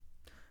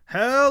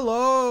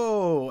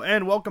Hello,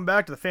 and welcome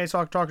back to the Fantasy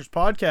Soccer Talkers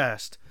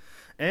podcast.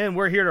 And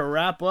we're here to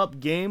wrap up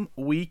game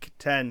week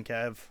 10,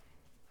 Kev.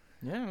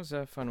 Yeah, it was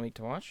a fun week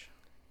to watch.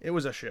 It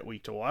was a shit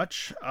week to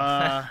watch.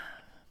 For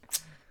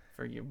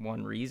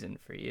one reason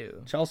for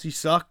you. Chelsea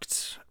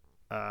sucked.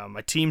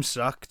 My team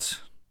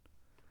sucked.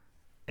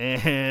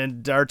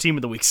 And our team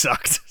of the week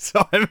sucked.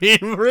 So, I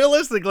mean,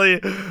 realistically,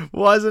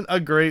 wasn't a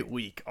great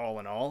week, all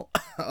in all.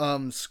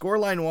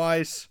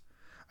 Scoreline-wise,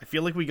 I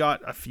feel like we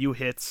got a few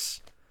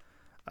hits.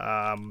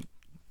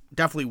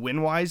 Definitely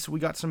win-wise, we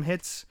got some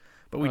hits.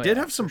 But we did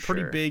have some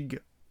pretty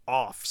big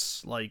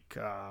offs. Like,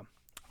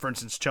 for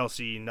instance,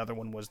 Chelsea, another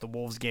one was the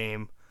Wolves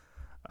game.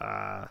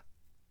 Yeah.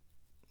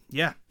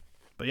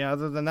 But yeah,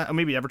 other than that,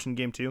 maybe Everton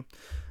game too.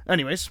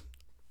 Anyways,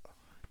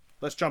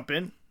 let's jump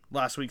in.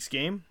 Last week's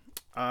game.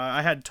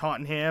 I had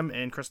Tottenham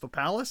and Crystal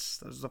Palace.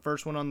 That was the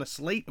first one on the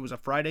slate. It was a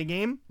Friday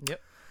game.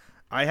 Yep.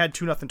 I had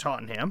 2-0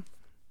 Tottenham.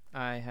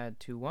 I had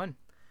 2-1.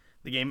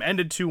 The game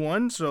ended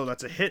 2-1, so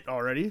that's a hit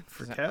already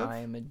for Kev. I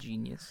am a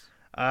genius.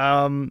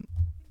 Tottenham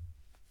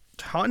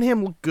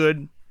looked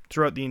good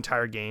throughout the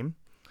entire game.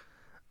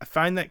 I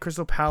find that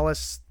Crystal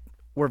Palace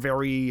were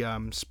very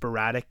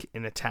sporadic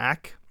in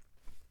attack.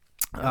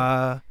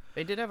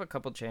 They did have a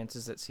couple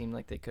chances that seemed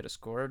like they could have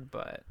scored,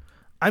 but...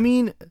 I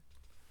mean...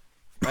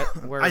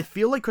 I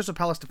feel like Crystal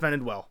Palace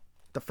defended well.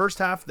 The first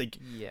half,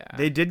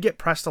 they did get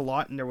pressed a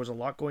lot, and there was a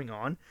lot going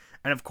on.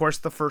 And, of course,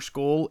 the first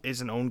goal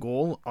is an own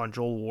goal on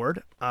Joel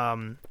Ward.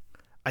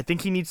 I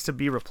think he needs to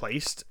be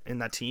replaced in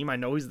that team. I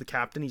know he's the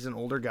captain. He's an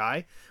older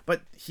guy.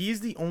 But he's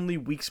the only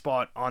weak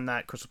spot on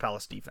that Crystal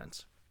Palace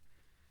defense.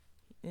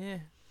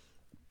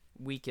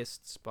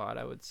 Weakest spot,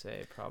 I would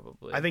say,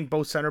 probably. I think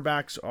both center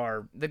backs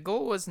are... The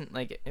goal wasn't,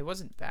 it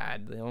wasn't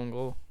bad, the own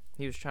goal.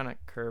 He was trying to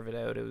curve it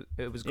out.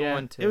 It was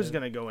going to... it was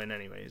going to go in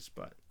anyways,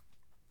 but...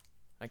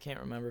 I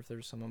can't remember if there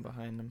was someone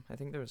behind him. I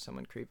think there was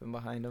someone creeping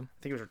behind him. I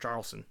think it was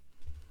Richarlison,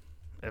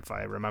 if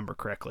I remember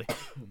correctly.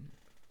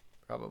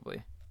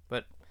 Probably.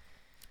 But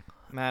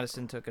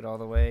Madison took it all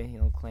the way.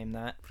 He'll claim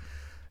that.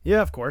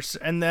 Yeah, of course.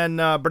 And then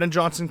Brennan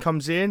Johnson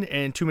comes in,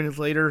 and 2 minutes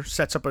later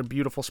sets up a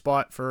beautiful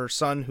spot for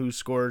Son, who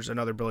scores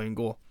another brilliant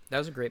goal. That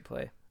was a great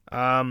play.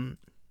 I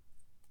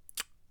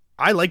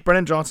like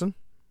Brennan Johnson.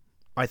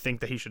 I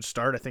think that he should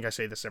start. I think I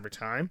say this every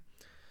time.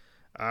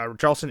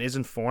 Richarlison is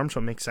in form, so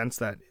it makes sense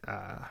that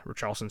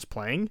Richarlison's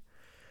playing.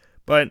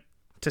 But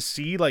to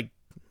see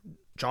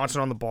Johnson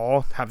on the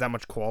ball have that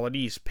much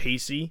quality, he's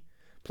pacey,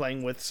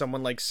 playing with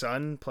someone like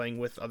Son, playing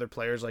with other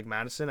players like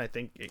Madison, I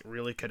think it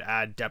really could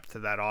add depth to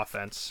that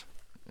offense.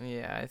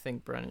 Yeah, I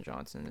think Brennan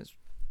Johnson is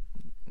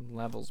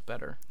levels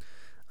better.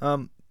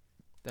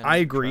 I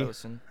agree.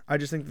 Richarlison. I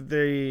just think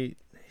that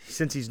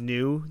since he's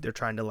new, they're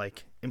trying to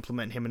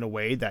implement him in a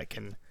way that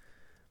can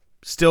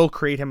still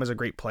create him as a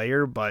great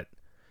player, but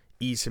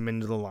ease him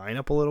into the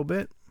lineup a little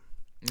bit.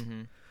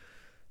 Mm-hmm.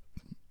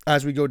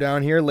 As we go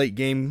down here, late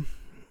game,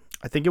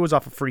 I think it was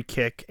off a free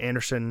kick.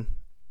 Anderson,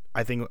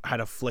 I think, had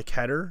a flick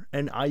header,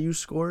 and Ayew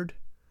scored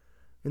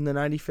in the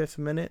 95th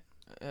minute.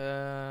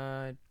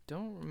 I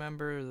don't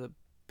remember the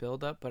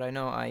build-up, but I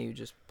know Ayew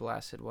just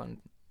blasted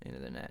one into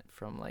the net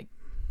from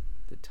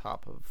the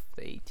top of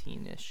the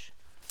 18-ish.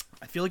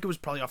 I feel like it was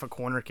probably off a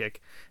corner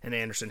kick, and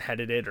Anderson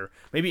headed it, or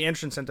maybe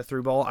Anderson sent a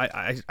through ball.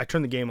 I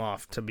turned the game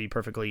off, to be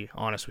perfectly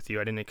honest with you.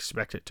 I didn't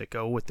expect it to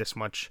go with this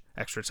much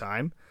extra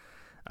time.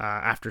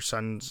 After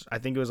Son's, I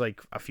think it was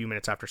a few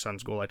minutes after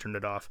Son's goal, I turned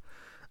it off.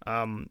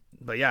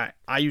 But yeah,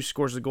 Ayew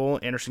scores the goal.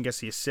 Anderson gets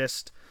the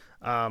assist.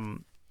 A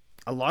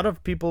lot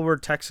of people were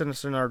texting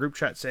us in our group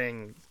chat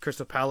saying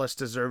Crystal Palace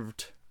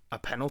deserved a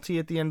penalty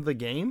at the end of the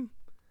game.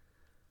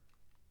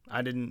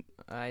 I didn't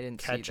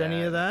catch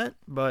any of that,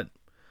 but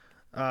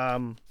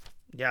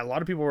yeah, a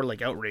lot of people were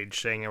outraged,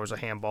 saying there was a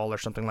handball or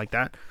something like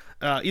that.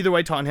 Either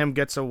way, Tottenham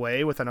gets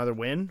away with another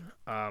win.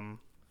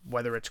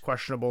 Whether it's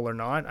questionable or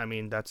not, I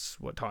mean, that's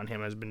what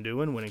Tottenham has been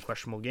doing, winning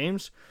questionable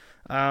games.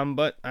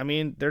 But I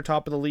mean, they're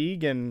top of the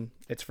league, and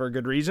it's for a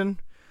good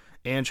reason.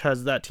 Ange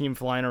has that team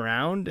flying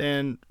around,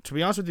 and to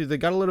be honest with you, they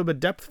got a little bit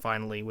of depth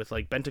finally with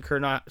Bentancur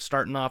not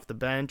starting off the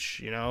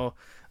bench,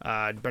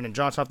 Brendan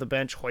Johnson off the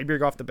bench,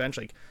 Højbjerg off the bench.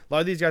 A lot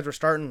of these guys were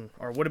starting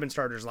or would have been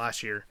starters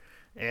last year,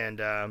 and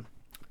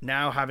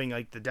now having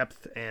the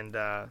depth and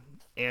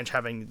Ange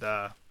having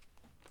the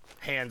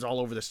hands all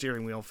over the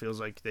steering wheel feels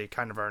like they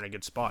kind of are in a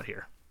good spot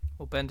here.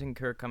 Well,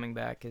 Bentancur coming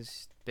back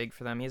is big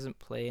for them. He hasn't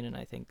played in,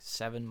 I think,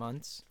 7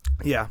 months.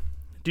 Yeah.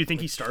 Do you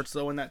think he starts,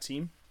 though, in that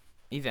team?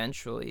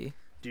 Eventually.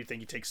 Do you think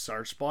he takes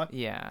Sarr's spot?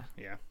 Yeah.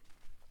 Yeah.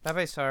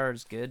 Pape Sarr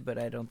is good, but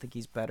I don't think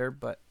he's better.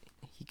 But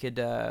he could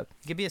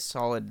be a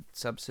solid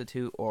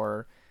substitute,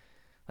 or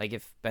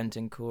if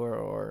Bentancur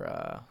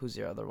or who's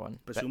the other one?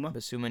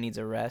 Basuma needs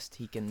a rest,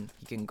 he can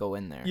go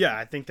in there. Yeah,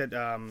 I think that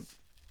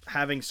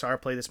having Sarr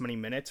play this many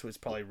minutes was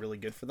probably really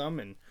good for them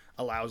and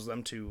allows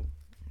them to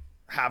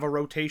have a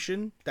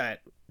rotation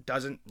that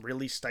doesn't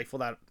really stifle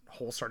that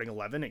whole starting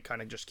 11. It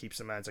kind of just keeps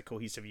them as a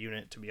cohesive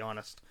unit, to be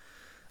honest.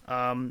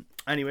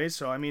 Anyways,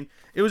 so I mean,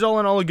 it was all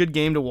in all a good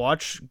game to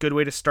watch. Good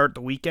way to start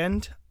the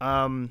weekend.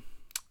 When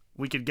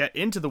we could get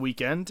into the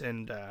weekend,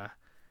 and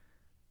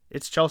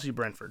it's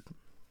Chelsea-Brentford.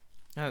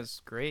 That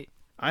was great.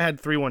 I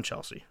had 3-1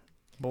 Chelsea.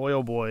 Boy,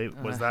 oh boy,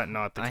 was that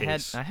not the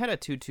case. I had a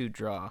 2-2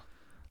 draw.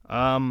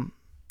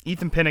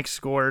 Ethan Pinnock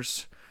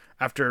scores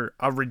after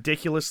a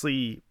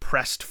ridiculously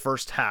pressed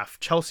first half.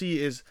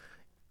 Chelsea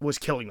was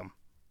killing them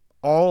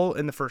all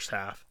in the first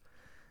half.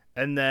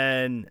 And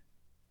then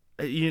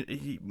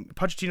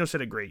Pochettino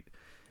said it great.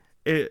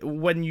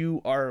 When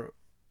you are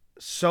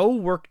so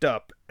worked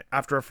up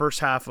after a first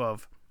half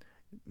of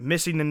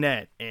missing the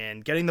net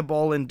and getting the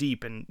ball in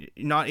deep and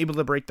not able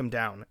to break them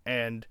down,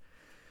 and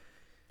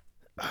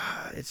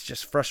it's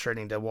just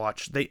frustrating to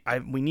watch.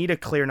 We need a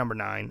clear number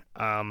 9.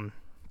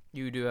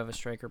 You do have a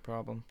striker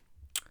problem.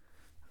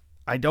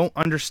 I don't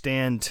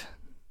understand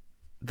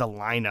the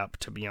lineup,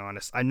 to be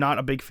honest. I'm not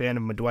a big fan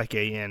of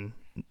Madueke in,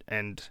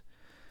 and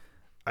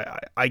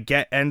I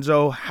get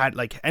Enzo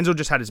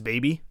just had his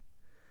baby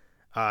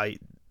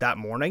that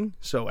morning,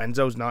 so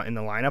Enzo's not in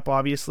the lineup,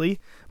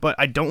 obviously. But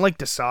I don't like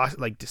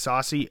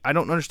Disasi. I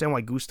don't understand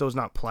why Gusto's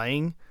not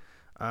playing.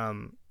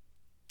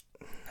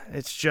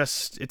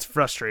 It's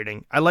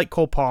frustrating. I like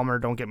Cole Palmer,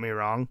 don't get me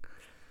wrong,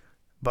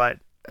 but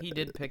he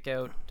did pick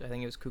out, I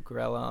think it was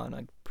Cucurella on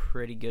a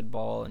pretty good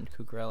ball, and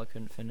Cucurella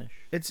couldn't finish.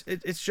 It's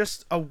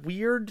just a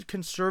weird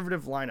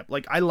conservative lineup.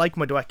 Like, I like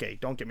Madueke,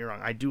 don't get me wrong,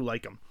 I do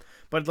like him,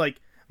 but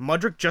like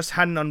Mudryk just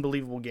had an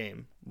unbelievable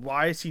game.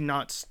 Why is he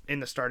not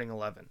in the starting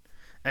 11?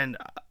 And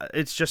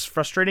it's just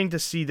frustrating to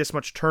see this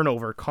much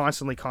turnover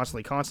constantly,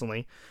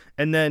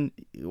 and then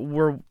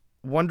we're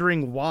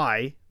wondering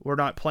why we're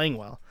not playing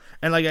well.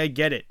 And like, I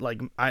get it.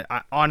 Like,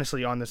 I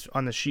honestly on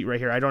the sheet right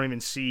here, I don't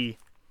even see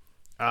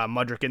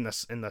Mudryk in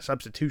the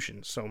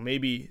substitutions. So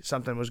maybe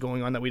something was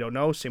going on that we don't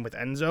know. Same with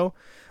Enzo.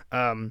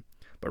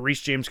 But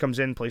Reece James comes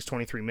in, plays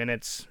 23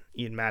 minutes.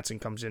 Ian Matson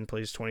comes in,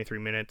 plays 23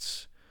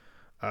 minutes.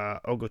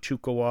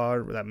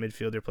 Ogochukwu, that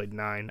midfielder, played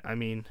 9. I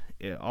mean,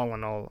 all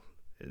in all,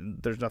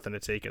 there's nothing to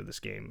take out of this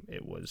game.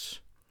 It was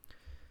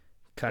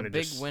kind of a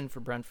big win for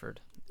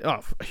Brentford.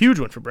 Oh, a huge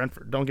win for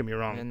Brentford. Don't get me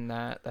wrong. And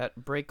that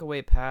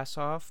breakaway pass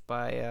off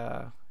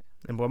by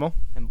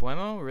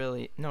Mbeumo,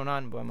 really, no,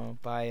 not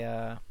Mbeumo,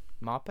 by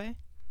Mape,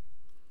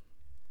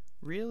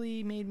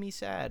 really made me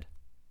sad.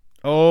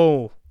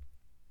 Oh,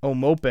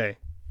 Mope.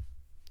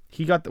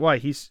 He got the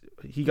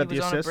he got the assist. He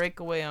was on a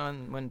breakaway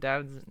when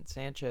David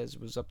Sanchez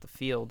was up the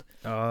field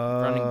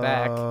running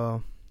back,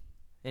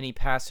 and he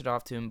passed it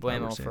off to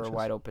Mbeumo for a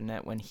wide open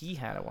net when he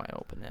had a wide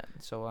open net.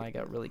 So I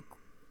got really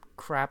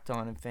crapped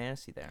on in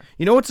fantasy there.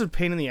 You know what's a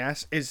pain in the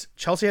ass is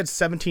Chelsea had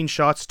 17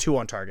 shots, 2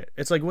 on target.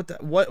 It's like what are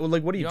you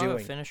doing? You don't have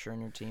a finisher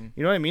in your team.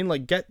 You know what I mean?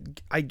 Like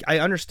I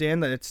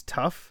understand that it's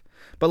tough,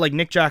 but like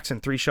Nick Jackson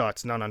 3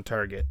 shots, none on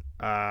target.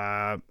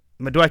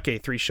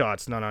 Madueke 3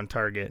 shots, none on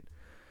target.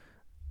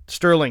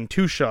 Sterling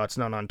 2 shots,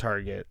 none on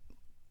target.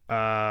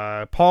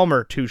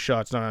 Palmer 2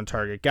 shots, none on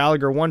target.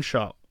 Gallagher 1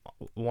 shot,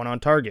 1 on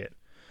target.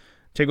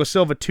 Thiago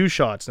Silva 2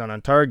 shots, none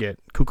on target.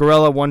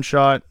 Cucurella 1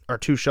 shot or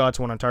 2 shots,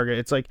 1 on target.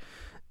 It's like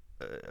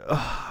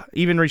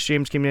even Reece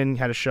James came in,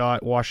 had a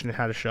shot. Washington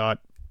had a shot,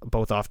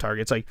 both off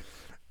target. It's like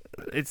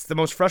it's the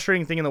most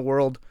frustrating thing in the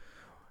world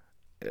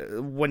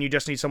when you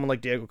just need someone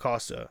like Diego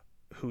Costa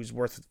who's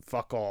worth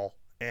fuck all,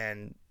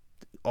 and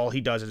all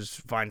he does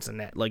is finds the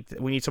net. Like,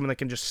 we need someone that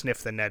can just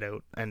sniff the net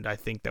out, and I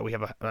think that we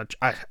have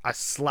a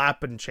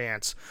slapping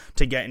chance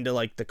to get into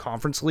like the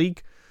Conference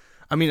League.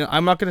 I mean,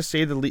 I'm not going to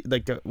say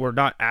we're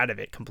not out of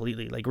it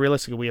completely. Like,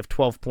 realistically, we have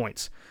 12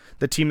 points.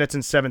 The team that's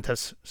in 7th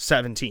has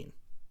 17.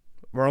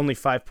 We're only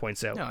 5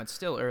 points out. No, it's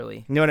still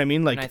early. You know what I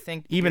mean? Like, I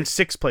think even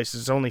 6th place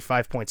is only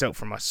 5 points out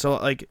from us. So,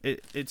 like,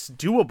 it's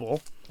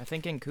doable. I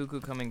think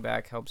Nkunku coming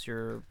back helps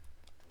your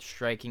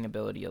striking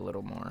ability a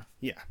little more.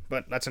 Yeah,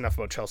 but that's enough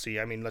about Chelsea.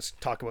 I mean, let's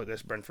talk about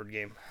this Brentford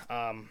game.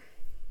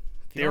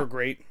 They were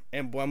great,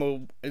 and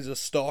Mbeumo is a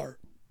star.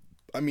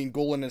 I mean,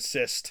 goal and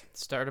assist.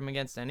 Start him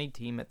against any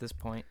team at this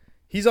point.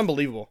 He's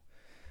unbelievable.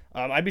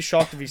 I'd be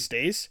shocked if he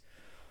stays.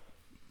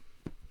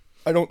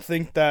 I don't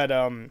think that...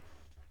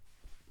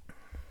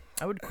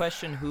 I would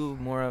question who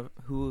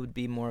would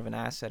be more of an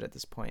asset at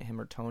this point, him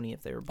or Tony,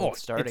 if they were both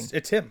starting.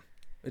 It's him.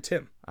 It's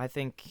him. I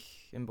think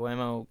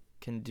Mbeumo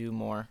can do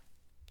more.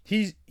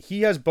 He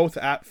has both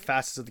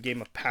facets of the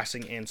game of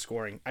passing and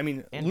scoring. I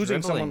mean, and losing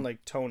dribbling. someone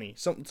like Tony,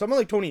 someone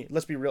like Tony,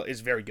 let's be real,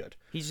 is very good.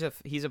 He's a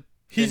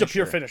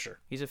pure finisher.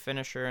 He's a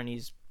finisher, and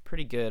he's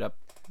pretty good up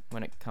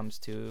when it comes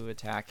to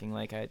attacking.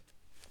 Like, I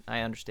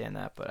understand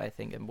that, but I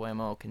think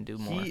Mbeumo can do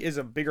more. He is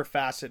a bigger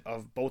facet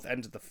of both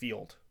ends of the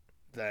field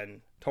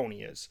than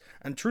Tony is.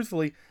 And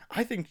truthfully,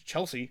 I think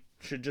Chelsea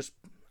should just...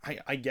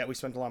 I get we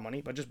spent a lot of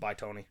money, but just buy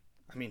Tony.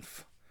 I mean,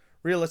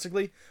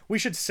 realistically, we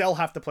should sell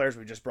half the players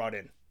we just brought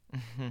in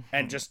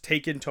and just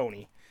take in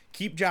Tony.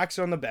 Keep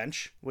Jackson on the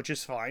bench, which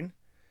is fine.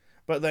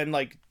 But then,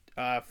 like,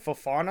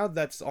 Fofana,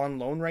 that's on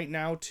loan right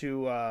now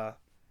to, I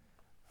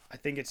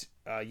think it's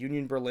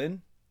Union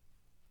Berlin.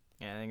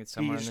 Yeah, I think it's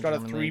somewhere. He just got a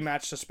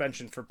 3-match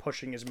suspension for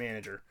pushing his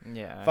manager.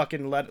 Yeah.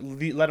 Fucking let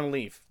him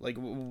leave. Like,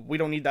 we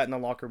don't need that in the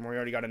locker room. We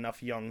already got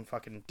enough young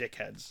fucking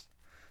dickheads.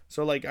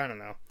 So, like, I don't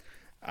know.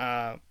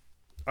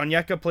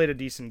 Onyeka played a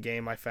decent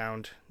game, I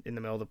found, in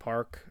the middle of the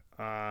park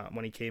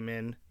when he came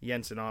in.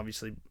 Jensen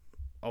obviously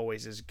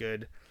always is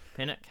good.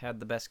 Pinnock had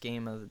the best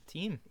game of the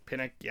team.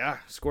 Pinnock, yeah,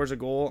 scores a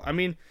goal. I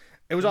mean,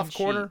 it was off a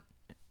corner.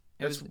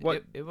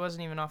 It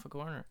wasn't even off a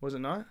corner. Was it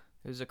not?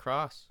 It was a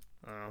cross.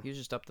 Oh. He was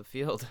just up the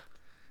field.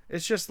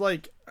 It's just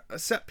like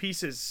set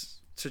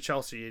pieces to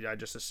Chelsea, I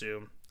just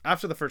assume.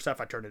 After the first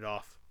half, I turned it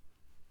off.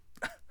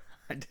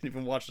 I didn't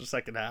even watch the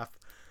second half.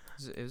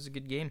 It was a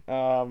good game.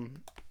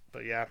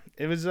 But yeah,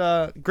 it was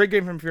a great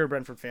game from if you're a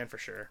Brentford fan for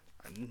sure.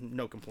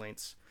 No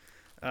complaints.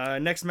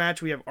 Next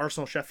match, we have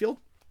Arsenal-Sheffield.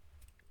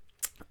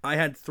 I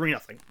had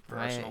 3-0 for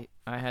Arsenal.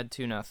 I had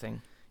 2-0.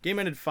 Game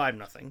ended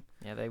 5-0.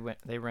 Yeah,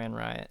 they ran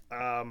riot.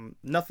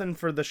 Nothing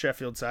for the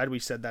Sheffield side. We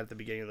said that at the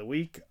beginning of the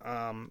week.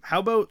 How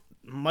about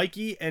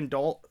Mikey and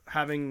Dalt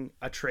having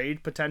a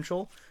trade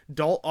potential?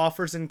 Dalt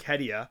offers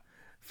Nketiah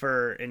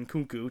for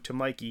Nkunku to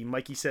Mikey.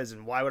 Mikey says,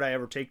 and why would I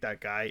ever take that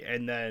guy?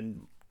 And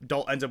then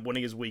Dalt ends up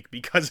winning his week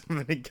because of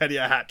an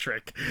Nketiah hat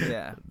trick.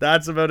 Yeah.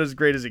 That's about as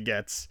great as it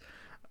gets.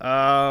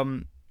 Yeah,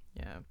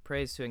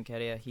 praise to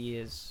Nketiah.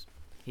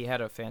 He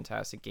had a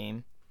fantastic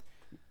game.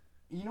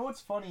 You know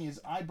what's funny is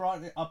I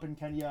brought it up in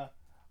Kenya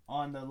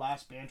on the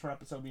last banter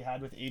episode we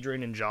had with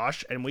Adrian and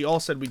Josh, and we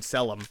all said we'd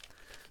sell him.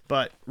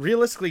 But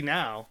realistically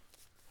now,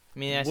 I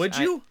mean, would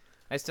you?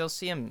 I still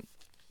see him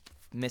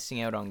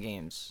missing out on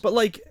games. But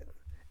like,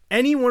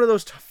 any one of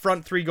those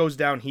front three goes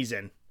down, he's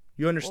in.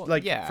 You understand? Well,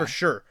 yeah. For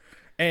sure.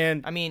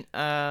 And I mean,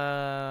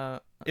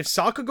 if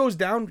Saka goes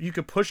down, you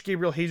could push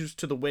Gabriel Jesus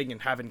to the wing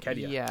and have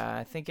Nketiah. Yeah,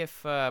 I think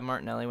if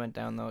Martinelli went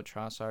down though,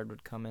 Trossard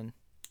would come in.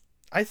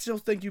 I still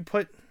think you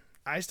put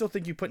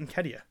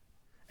Nketiah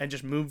and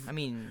just move. I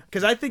mean,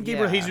 because I think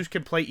Gabriel Jesus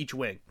can play each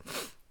wing.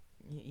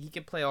 He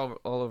can play all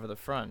over the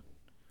front,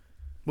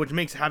 which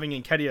makes having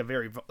Nketiah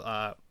very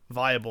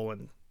viable,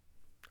 and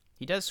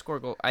he does score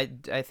goal. I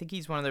think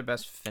he's one of their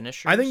best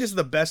finishers. I think this is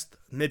the best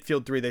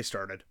midfield three they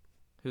started.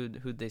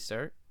 Who'd they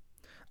start?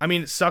 I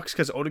mean, it sucks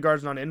because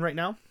Odegaard's not in right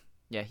now.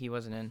 Yeah, he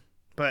wasn't in.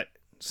 But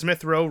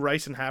Smith Rowe,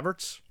 Rice, and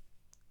Havertz.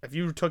 If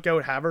you took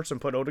out Havertz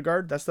and put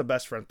Odegaard, that's the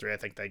best front three I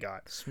think they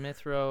got.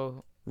 Smith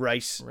Rowe,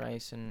 Rice,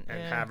 and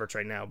Havertz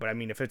right now. But I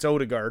mean, if it's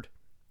Odegaard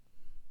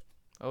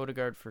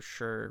for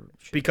sure.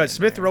 Because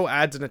Smith Rowe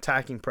adds an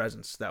attacking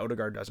presence that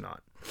Odegaard does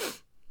not.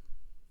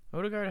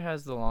 Odegaard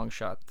has the long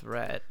shot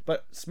threat,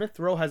 but Smith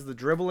Rowe has the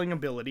dribbling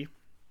ability.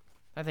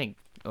 I think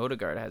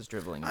Odegaard has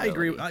dribbling ability. I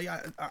agree.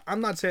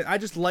 I'm not saying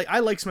I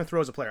like Smith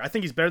Rowe as a player. I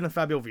think he's better than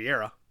Fabio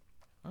Vieira.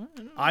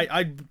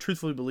 I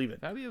truthfully believe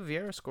it. Fabio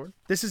Vieira scored.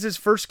 This is his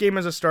first game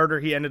as a starter.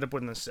 He ended up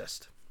with an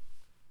assist.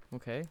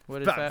 Okay.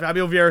 What is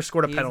Fabio Vieira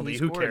scored a penalty.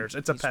 Who cares?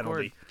 It's a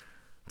penalty. Scored.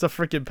 It's a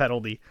freaking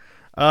penalty.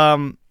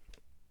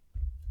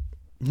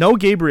 No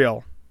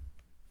Gabriel.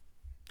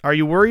 Are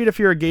you worried if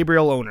you're a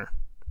Gabriel owner?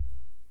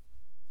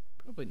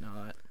 Probably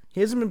not.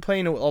 He hasn't been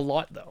playing a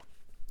lot though.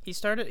 He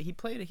had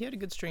a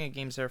good string of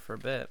games there for a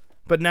bit.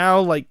 But now,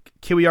 like,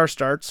 Kiwiar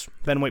starts.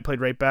 Ben White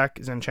played right back.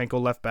 Zinchenko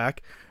left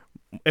back.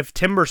 If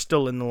Timber's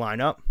still in the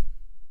lineup.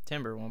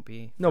 Timber won't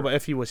be. No, but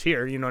if he was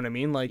here, you know what I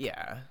mean? Like,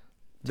 yeah.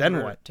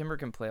 Then what? Timber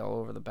can play all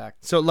over the back.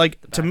 So,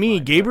 like, to me,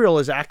 Gabriel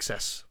is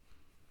access,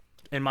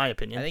 in my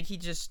opinion. I think he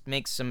just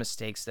makes some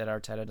mistakes that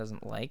Arteta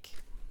doesn't like.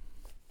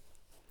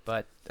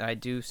 But I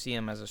do see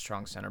him as a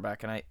strong center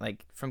back. And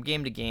from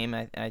game to game,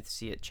 I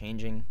see it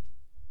changing.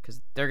 Because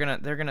they're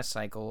gonna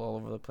cycle all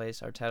over the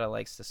place. Arteta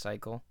likes to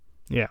cycle.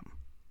 Yeah.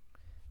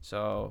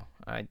 So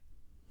I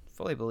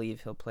fully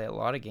believe he'll play a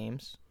lot of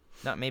games.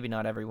 Maybe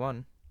not every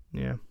one.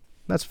 Yeah,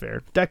 that's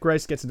fair. Dec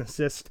Rice gets an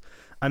assist.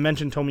 I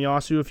mentioned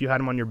Tomiyasu. If you had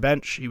him on your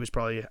bench, he was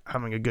probably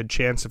having a good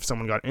chance if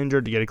someone got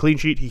injured to get a clean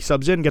sheet. He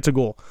subs in, gets a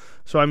goal.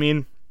 So, I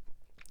mean,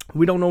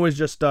 we don't always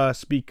just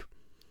speak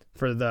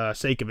for the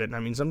sake of it. I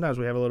mean, sometimes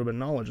we have a little bit of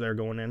knowledge there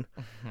going in.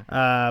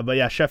 But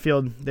yeah,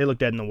 Sheffield, they look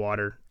dead in the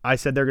water. I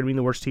said they're going to be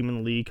the worst team in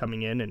the league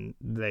coming in, and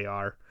they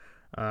are.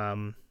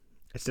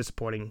 It's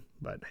disappointing,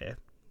 but hey,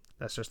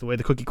 that's just the way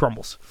the cookie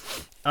crumbles.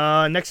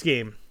 Next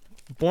game,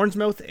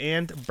 Bournemouth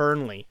and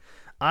Burnley.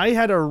 I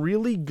had a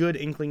really good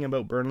inkling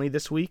about Burnley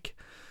this week.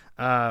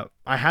 I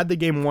had the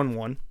game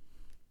 1-1.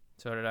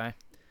 So did I.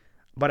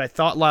 But I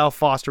thought Lyle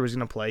Foster was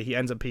going to play. He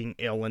ends up being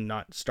ill and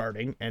not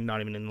starting and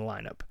not even in the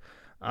lineup.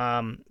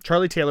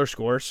 Charlie Taylor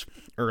scores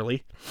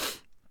early.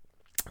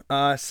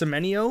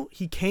 Semenyo,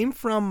 he came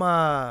from,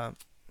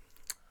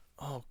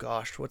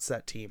 what's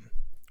that team?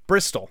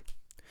 Bristol.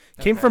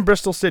 Came from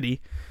Bristol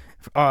City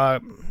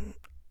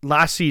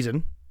last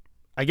season.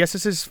 I guess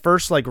it's his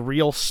first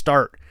real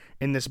start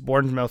in this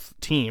Bournemouth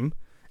team,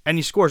 and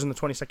he scores in the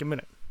 22nd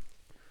minute.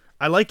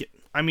 I like it.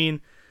 I mean,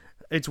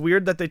 it's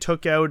weird that they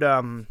took out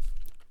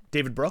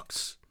David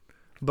Brooks,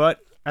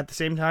 but at the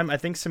same time, I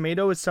think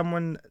Semenyo is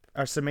someone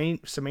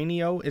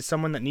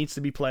that needs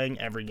to be playing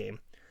every game.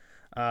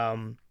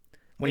 When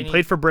he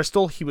played for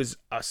Bristol, he was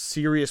a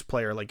serious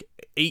player,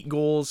 8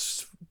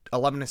 goals,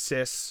 11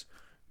 assists,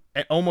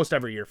 almost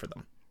every year for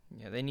them.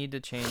 Yeah, they need to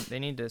change. They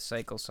need to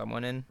cycle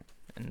someone in,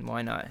 and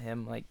why not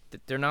him?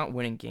 They're not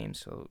winning games,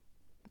 so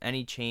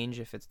any change,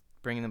 if it's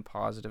bringing them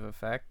positive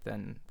effect,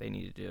 then they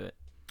need to do it.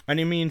 And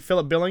I mean,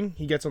 Philip Billing,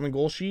 he gets on the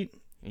goal sheet.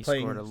 He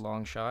scored a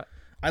long shot.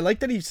 I like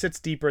that he sits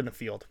deeper in the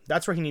field.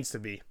 That's where he needs to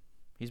be.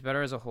 He's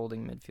better as a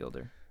holding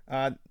midfielder.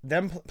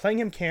 Playing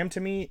him cam to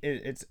me,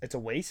 it's a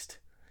waste.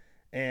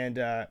 And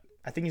I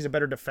think he's a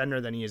better defender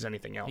than he is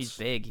anything else. He's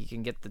big. He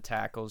can get the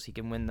tackles. He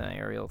can win the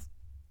aerial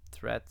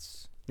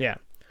threats. Yeah.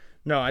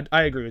 No,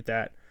 I agree with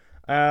that.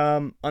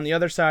 On the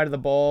other side of the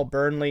ball,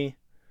 Burnley,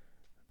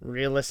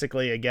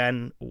 realistically,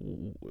 again,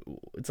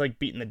 it's like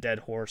beating the dead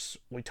horse.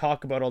 We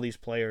talk about all these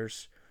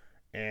players,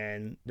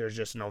 and there's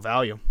just no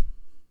value.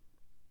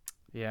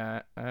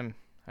 Yeah, I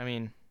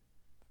mean,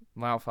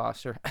 Lyle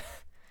Foster,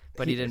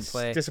 but he didn't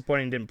play. It's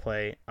disappointing he didn't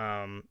play.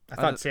 I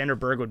thought Sander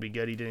Berg would be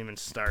good. He didn't even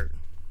start.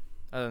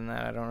 Other than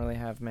that, I don't really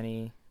have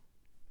many.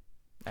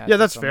 Yeah,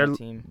 that's fair.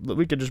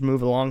 We could just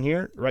move along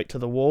here, right to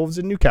the Wolves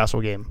and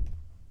Newcastle game.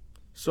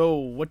 So,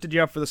 what did you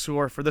have for the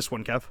score for this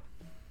one, Kev?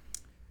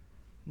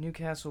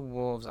 Newcastle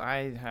Wolves.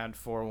 I had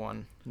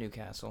 4-1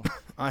 Newcastle.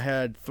 I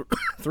had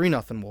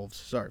 3-0 Wolves.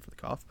 Sorry for the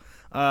cough.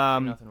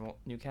 3-0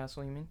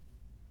 Newcastle, you mean?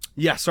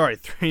 Yeah, sorry,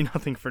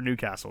 3-0 for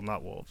Newcastle,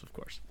 not Wolves, of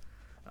course.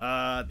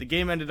 The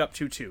game ended up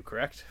 2-2,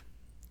 correct?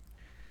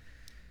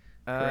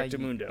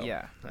 Correctamundo.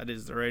 Yeah, that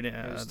is the right,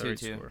 it was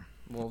 2-2. Score.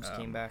 Wolves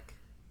came back.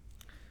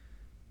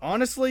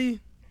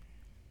 Honestly,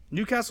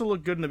 Newcastle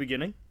looked good in the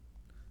beginning,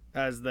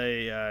 as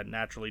they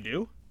naturally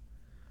do.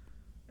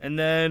 And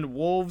then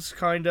Wolves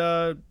kind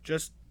of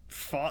just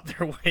fought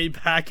their way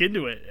back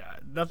into it.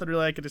 Nothing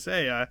really I could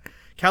say.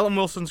 Callum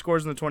Wilson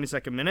scores in the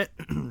 22nd minute.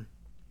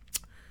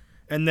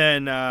 And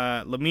then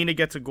Lamina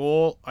gets a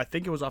goal. I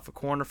think it was off a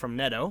corner from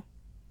Neto.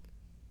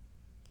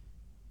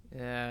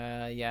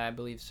 Yeah, I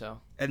believe so.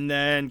 And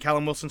then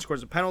Callum Wilson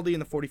scores a penalty in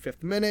the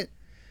 45th minute.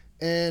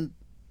 And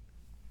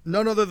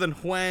none other than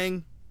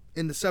Hwang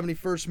in the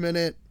 71st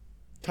minute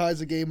ties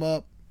the game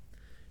up.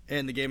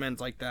 And the game ends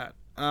like that.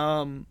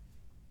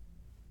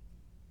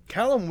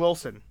 Callum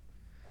Wilson,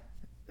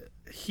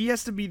 he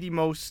has to be the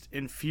most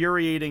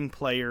infuriating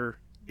player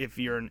if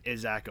you're an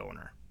Isaac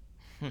owner.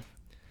 I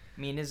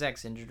mean,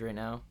 Isaac's injured right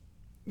now.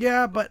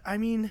 Yeah, but I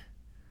mean,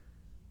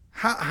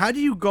 how do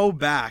you go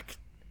back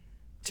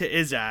to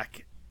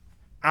Isaac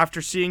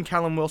after seeing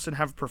Callum Wilson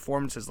have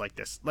performances like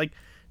this? Like,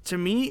 to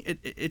me,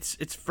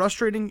 it's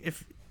frustrating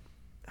if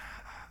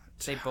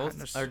they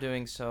both are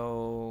doing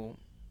so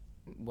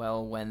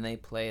well when they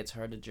play. It's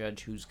hard to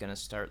judge who's going to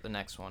start the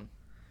next one.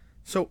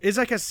 So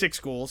Isaac has 6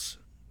 goals.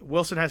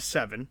 Wilson has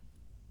 7.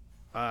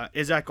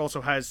 Isaac also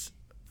has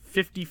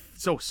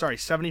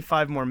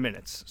 75 more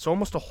minutes. So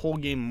almost a whole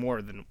game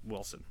more than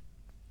Wilson.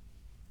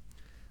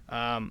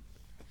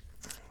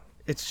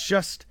 It's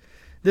just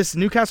this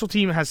Newcastle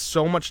team has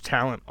so much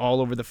talent all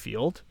over the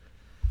field.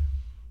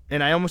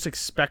 And I almost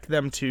expect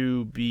them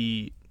to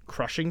be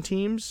crushing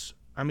teams.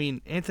 I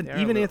mean,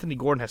 Anthony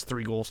Gordon has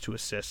 3 goals, 2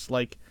 assists.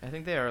 Like, I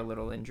think they are a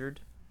little injured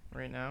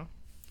right now.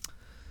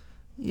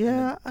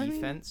 Yeah,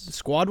 defense.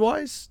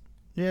 Squad-wise,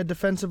 yeah,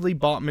 defensively,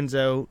 Botman's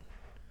out.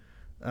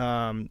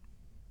 And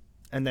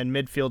then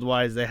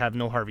midfield-wise, they have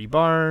no Harvey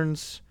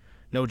Barnes,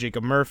 no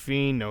Jacob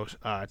Murphy, no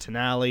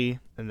Tonali,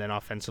 and then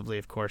offensively,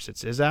 of course,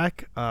 it's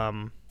Isaac.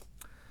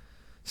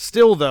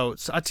 Still, though,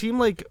 a team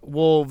like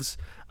Wolves,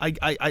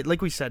 I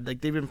like we said,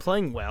 like they've been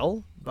playing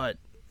well, but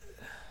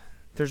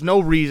there's no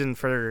reason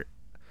for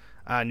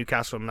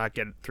Newcastle to not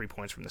get 3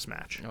 points from this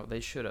match. No,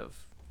 they should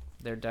have.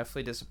 They're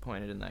definitely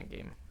disappointed in that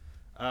game.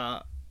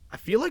 I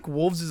feel like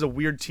Wolves is a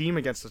weird team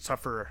against the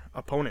tougher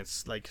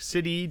opponents. Like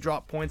City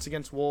dropped points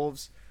against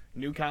Wolves,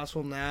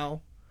 Newcastle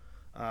now.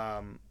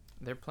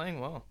 They're playing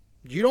well.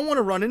 You don't want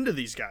to run into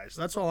these guys.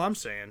 That's all I'm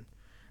saying.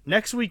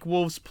 Next week,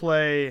 Wolves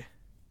play...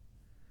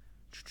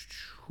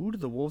 Who do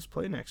the Wolves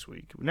play next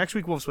week? Next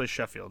week, Wolves play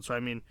Sheffield. So, I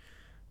mean,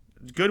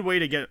 good way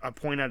to get a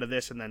point out of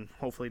this, and then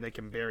hopefully they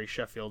can bury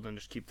Sheffield and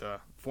just keep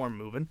the form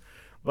moving.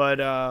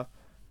 But,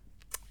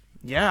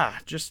 yeah,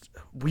 just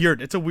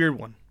weird. It's a weird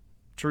one.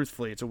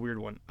 Truthfully, it's a weird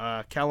one.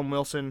 Callum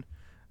Wilson,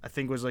 I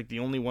think, was like the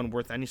only one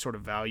worth any sort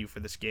of value for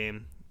this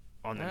game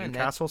on the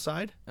Newcastle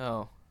side.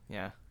 Oh,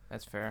 yeah,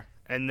 that's fair.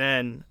 And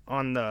then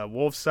on the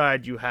Wolves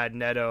side, you had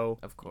Neto.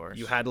 Of course.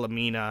 You had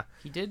Lamina.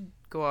 He did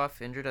go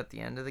off injured at the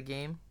end of the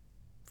game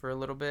for a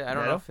little bit. I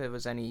don't know if it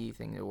was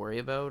anything to worry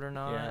about or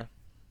not. Yeah.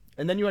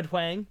 And then you had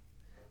Hwang,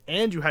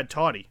 and you had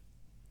Toddy.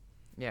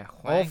 Yeah,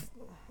 Hwang.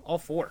 All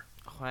 4.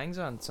 Hwang's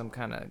on some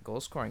kind of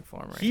goal-scoring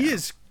form right now. He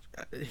is.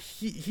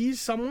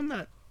 He's someone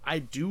that I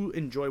do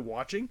enjoy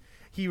watching.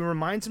 He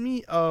reminds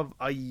me of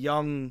a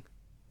young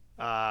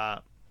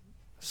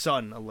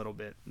Son a little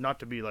bit. Not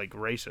to be like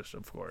racist,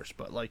 of course,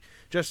 but like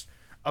just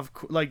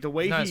like the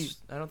way I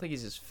don't think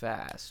he's as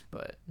fast,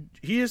 but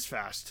he is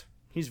fast.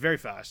 He's very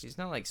fast. He's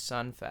not like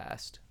Son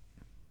fast.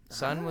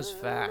 Son was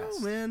fast. Oh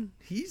man,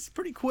 he's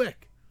pretty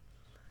quick.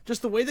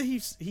 Just the way that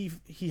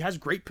he has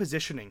great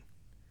positioning.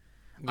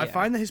 Yeah. I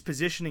find that his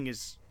positioning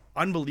is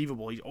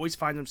unbelievable. He always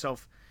finds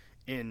himself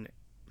in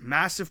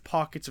massive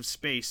pockets of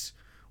space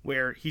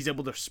where he's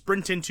able to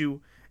sprint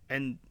into,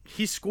 and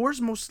he scores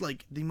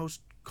the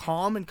most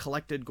calm and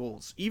collected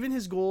goals. Even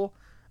his goal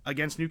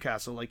against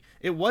Newcastle, like,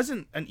 it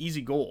wasn't an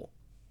easy goal.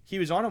 he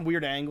was on a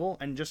weird angle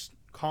and just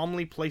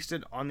calmly placed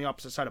it on the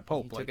opposite side of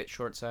Pope. He took it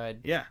short side.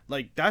 Yeah,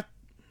 like that.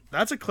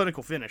 That's a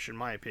clinical finish in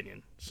my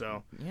opinion.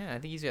 So yeah, I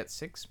think he's got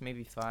 6,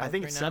 maybe 5. I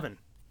think it's 7.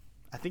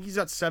 I think he's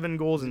got 7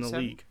 goals in the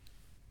league.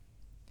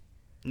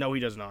 No, he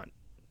does not.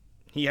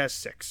 He has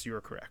 6. You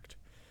are correct.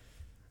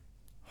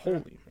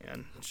 Holy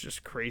man, it's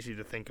just crazy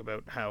to think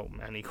about how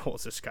many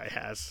goals this guy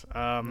has.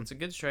 It's a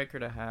good striker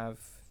to have.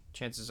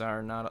 Chances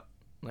are not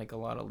like a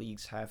lot of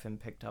leagues have him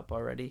picked up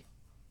already.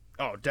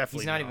 Oh,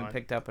 definitely. He's not even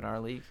picked up in our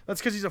league. That's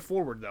because he's a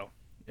forward, though.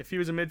 If he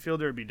was a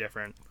midfielder, it'd be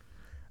different.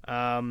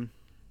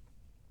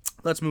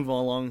 Let's move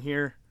along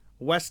here.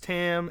 West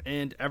Ham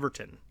and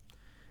Everton.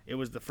 It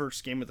was the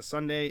first game of the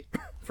Sunday.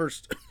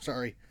 First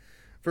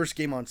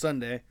game on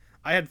Sunday.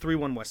 I had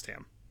 3-1 West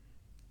Ham.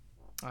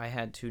 I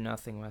had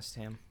 2-0 West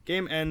Ham.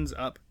 Game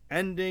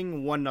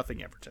ending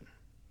 1-0 Everton.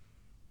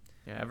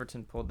 Yeah,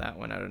 Everton pulled that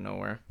one out of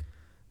nowhere.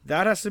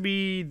 That has to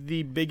be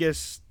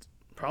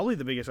probably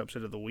the biggest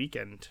upset of the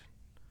weekend,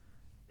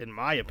 in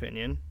my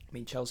opinion. I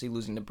mean, Chelsea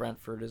losing to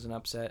Brentford is an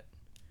upset.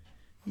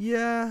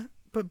 Yeah,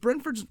 but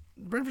Brentford's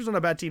not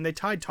a bad team. They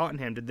tied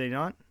Tottenham, did they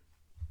not?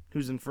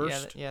 Who's in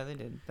first? Yeah, they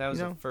did. That was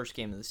the first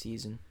game of the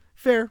season.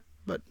 Fair,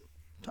 but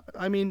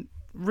I mean,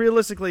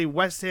 realistically,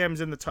 West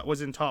Ham's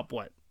was in top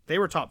what? They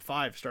were top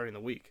 5 starting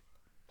the week.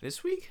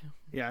 This week?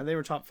 Yeah, they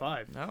were top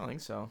 5. I don't think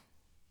so.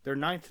 They're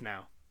 9th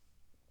now.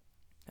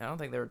 I don't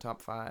think they were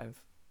top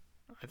 5.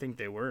 I think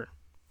they were.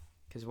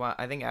 Because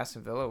I think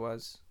Aston Villa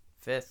was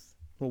 5th.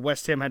 Well,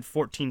 West Ham had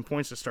 14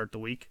 points to start the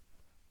week.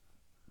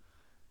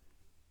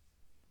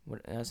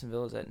 What, Aston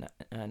Villa's at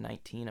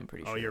 19, I'm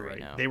pretty sure. Oh, you're right.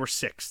 Now. They were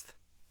 6th.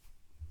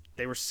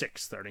 They were 6th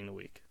starting the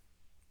week.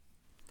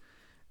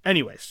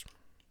 Anyways.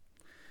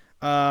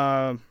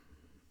 To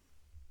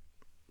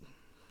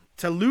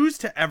lose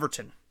to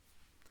Everton.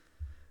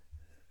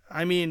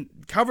 I mean,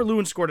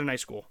 Calvert-Lewin scored a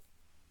nice goal.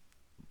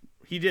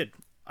 He did.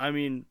 I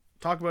mean,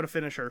 talk about a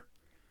finisher.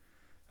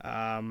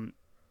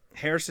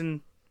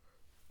 Harrison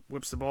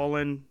whips the ball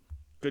in.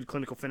 Good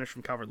clinical finish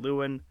from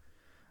Calvert-Lewin.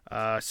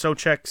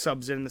 Souček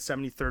subs in the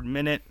 73rd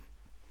minute.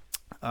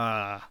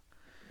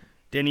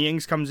 Danny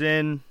Ings comes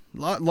in.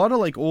 A lot of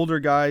like older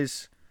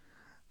guys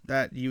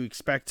that you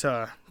expect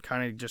to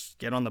kind of just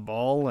get on the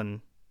ball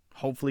and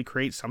hopefully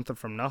create something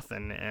from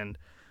nothing. And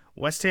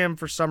West Ham,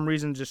 for some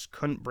reason, just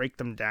couldn't break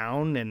them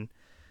down. And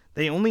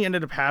they only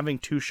ended up having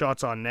 2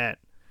 shots on net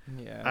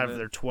out of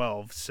their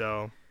 12.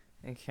 So,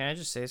 and can I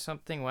just say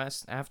something,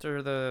 West?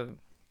 After the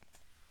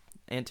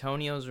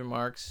Antonio's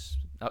remarks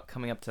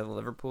coming up to the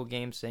Liverpool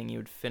game saying you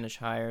would finish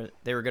higher,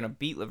 they were going to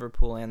beat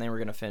Liverpool and they were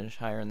going to finish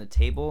higher in the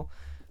table.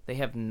 They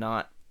have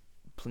not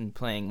been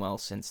playing well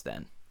since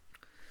then.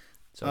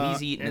 So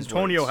he's eaten his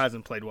Antonio words.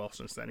 hasn't played well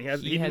since then. He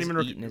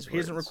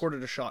hasn't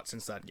recorded a shot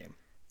since that game.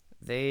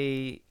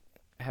 They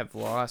have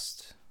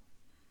lost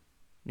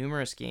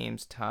numerous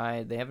games,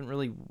 tied. They haven't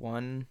really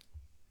won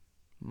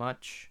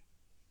much.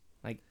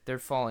 Like, they're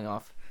falling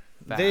off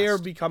fast. They are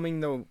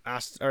becoming the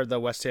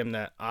West Ham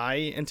that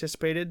I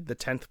anticipated, the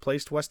 10th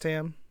placed West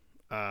Ham.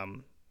 I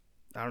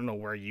don't know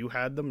where you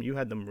had them. You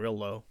had them real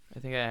low. I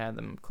think I had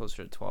them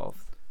closer to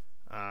 12th.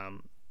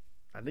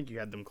 I think you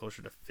had them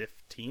closer to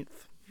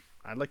 15th.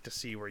 I'd like to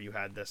see where you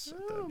had this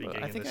at the beginning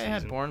of the season. I think I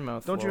had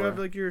Bournemouth. Don't you have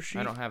like your sheet?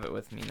 I don't have it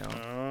with me, no.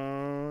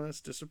 Oh,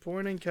 that's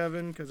disappointing,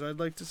 Kevin, because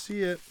I'd like to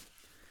see it.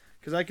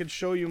 Because I could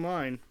show you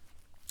mine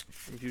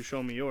if you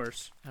show me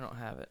yours. I don't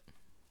have it.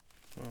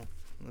 Well,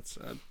 that's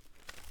sad.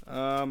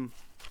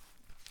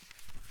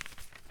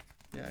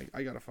 Yeah,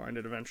 I gotta find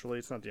it eventually.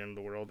 It's not the end of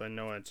the world. I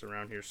know it's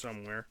around here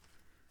somewhere.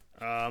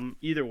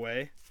 Either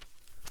way,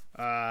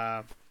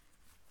 yeah,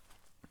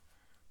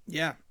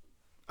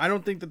 I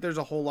don't think that there's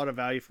a whole lot of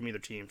value from either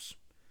teams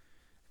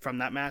from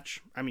that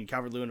match. I mean,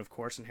 Calvert-Lewin, of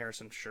course, and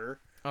Harrison, sure.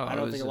 I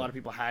don't think a lot of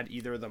people had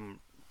either of them.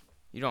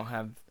 You don't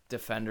have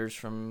defenders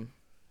from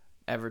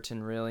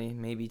Everton, really.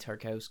 Maybe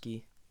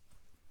Tarkowski.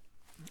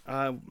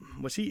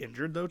 Was he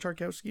injured, though,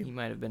 Tarkowski? He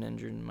might have been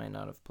injured and might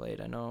not have played.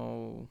 I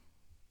know.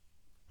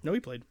 No, he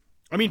played.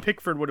 I mean,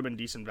 Pickford would have been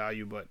decent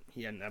value, but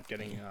he ended up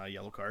getting a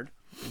yellow card.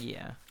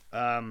 Yeah.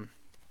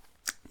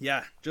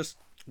 Yeah, just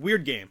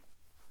weird game.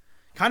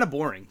 Kind of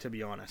boring, to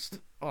be honest.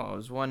 Oh, it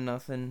was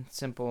 1-0,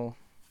 simple.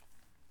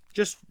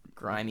 Just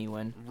grimy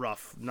win.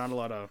 Rough. Not a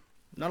lot of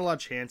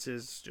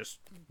chances. Just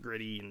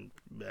gritty and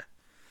bleh.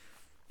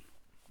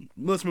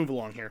 Let's move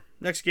along here.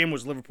 Next game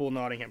was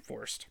Liverpool-Nottingham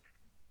Forest.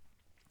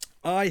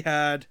 I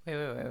had...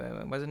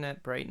 Wait. Wasn't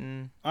it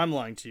Brighton? I'm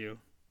lying to you.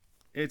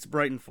 It's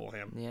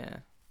Brighton-Fulham. Yeah.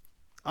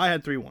 I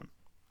had 3-1.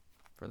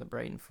 For the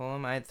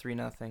Brighton-Fulham, I had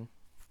 3-0.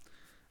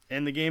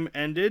 And the game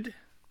ended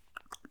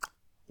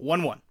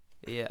 1-1.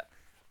 Yeah.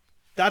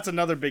 That's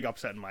another big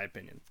upset in my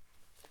opinion.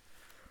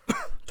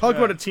 Talk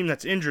about a team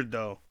that's injured,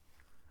 though.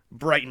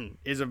 Brighton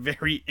is a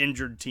very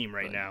injured team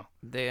right now.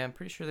 I'm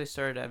pretty sure they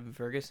started Evan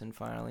Ferguson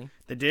finally.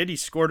 They did. He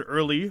scored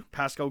early.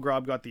 Pascal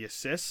Grob got the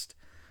assist.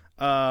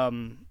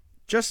 They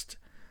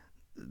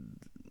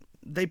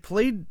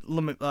played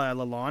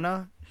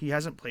Lallana. He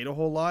hasn't played a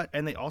whole lot.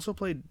 And they also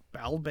played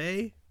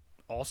Balbay.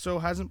 Also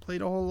hasn't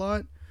played a whole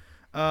lot.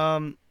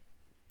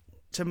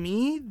 to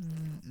me,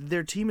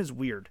 their team is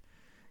weird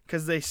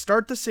because they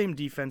start the same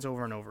defense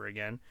over and over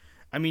again.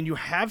 I mean, you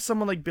have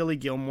someone like Billy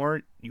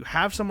Gilmore, you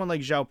have someone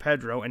like João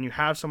Pedro, and you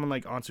have someone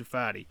like Ansu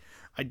Fati.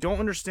 I don't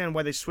understand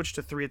why they switched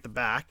to 3 at the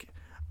back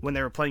when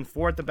they were playing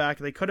 4 at the back.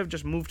 They could have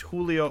just moved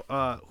Julio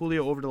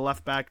over to the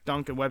left back,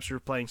 Dunk and Webster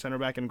playing center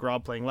back, and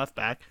Grob playing left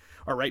back,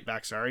 or right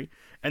back, sorry.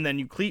 And then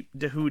you keep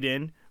Dahoud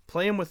in,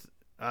 play him with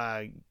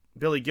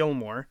Billy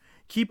Gilmore,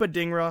 keep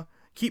Adingra,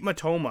 keep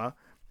Matoma,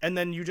 and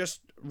then you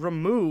just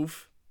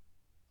remove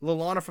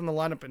Lallana from the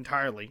lineup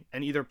entirely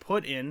and either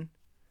put in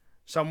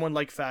someone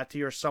like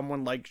Fati or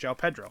someone like João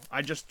Pedro.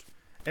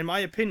 In my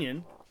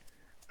opinion,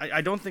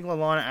 I don't think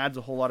Lallana adds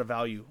a whole lot of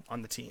value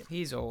on the team.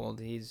 He's old.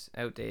 He's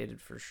outdated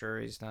for sure.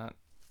 He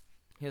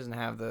doesn't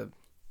have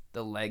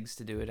the legs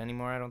to do it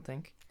anymore, I don't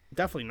think.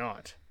 Definitely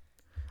not.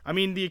 I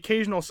mean, the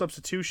occasional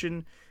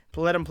substitution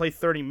to let him play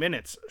 30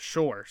 minutes,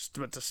 sure.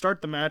 But to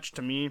start the match,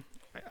 to me,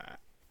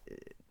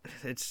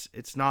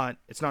 it's not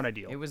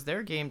ideal. It was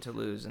their game to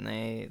lose, and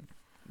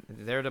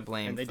they're to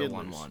blame for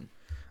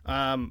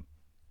 1-1.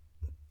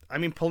 I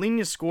mean,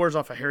 Polina scores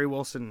off a Harry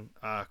Wilson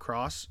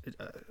cross.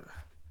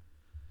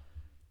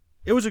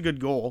 It was a good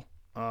goal.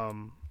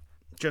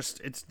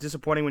 It's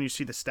disappointing when you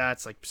see the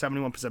stats. Like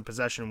 71%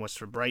 possession was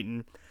for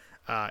Brighton,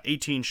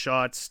 18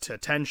 shots to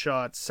 10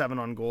 shots, 7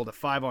 on goal to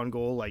 5 on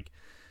goal. Like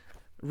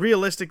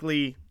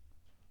realistically,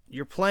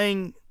 you're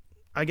playing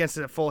against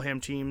a Fulham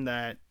team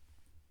that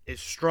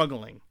is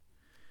struggling.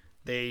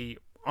 They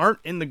aren't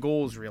in the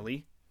goals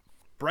really.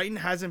 Brighton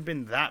hasn't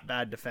been that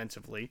bad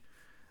defensively.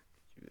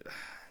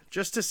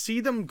 Just to see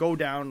them go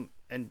down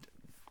and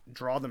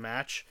draw the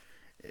match,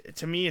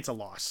 to me, it's a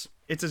loss.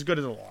 It's as good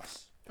as a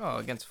loss. Oh,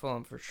 against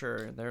Fulham for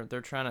sure.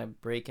 They're trying to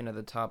break into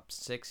the top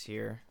 6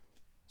 here,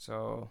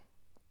 so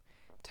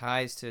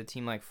ties to a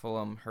team like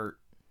Fulham hurt.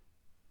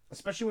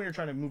 Especially when you're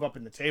trying to move up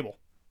in the table.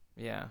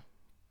 Yeah.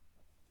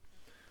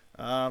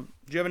 Do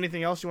you have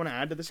anything else you want to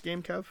add to this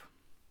game, Kev?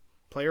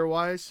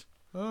 Player-wise?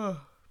 I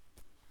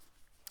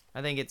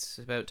think it's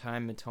about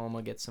time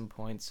Matoma gets some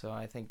points, so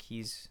I think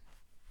he's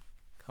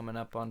coming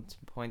up on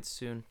some points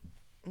soon.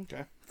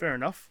 Okay, fair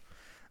enough.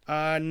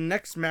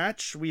 Next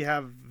match, we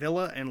have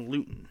Villa and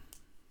Luton.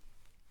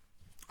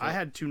 I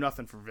had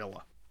 2-0 for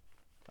Villa.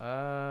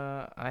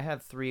 I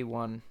had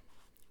 3-1.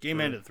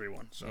 Game ended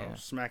 3-1, so yeah.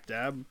 Smack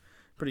dab.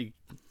 Pretty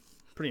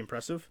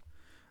impressive.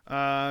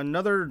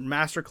 Another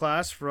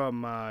masterclass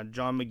from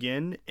John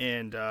McGinn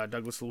and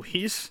Douglas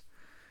Luiz.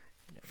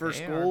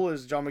 First goal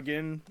is John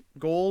McGinn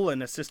goal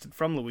and assisted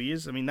from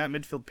Luiz. I mean, that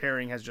midfield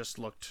pairing has just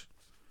looked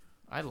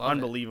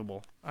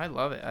unbelievable. I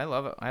love it. I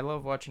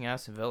love watching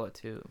Aston Villa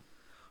too.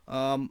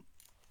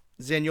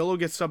 Zaniolo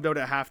gets subbed out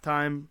at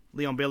halftime.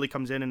 Leon Bailey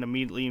comes in and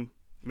immediately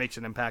makes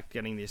an impact,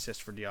 getting the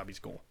assist for Diaby's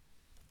goal.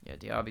 Yeah,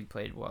 Diaby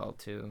played well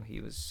too. He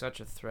was such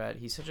a threat.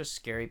 He's such a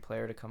scary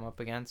player to come up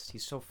against.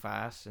 He's so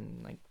fast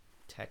and like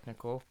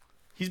technical.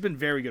 He's been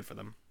very good for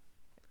them.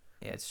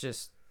 Yeah, it's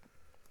just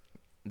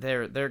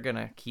they're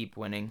gonna keep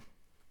winning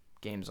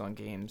games on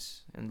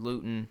games. And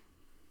Luton,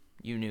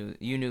 you knew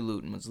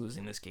Luton was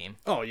losing this game.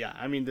 Oh yeah,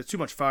 I mean there's too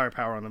much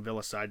firepower on the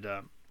Villa side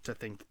to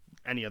think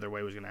any other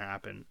way was gonna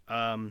happen.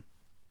 Tom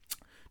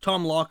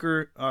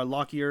Lockyer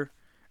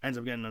ends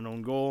up getting an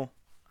own goal.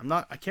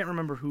 I can't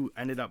remember who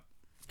ended up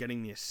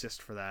getting the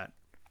assist for that.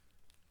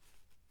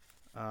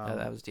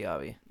 That was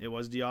Diaby. It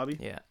was Diaby?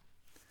 Yeah.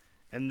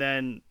 And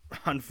then,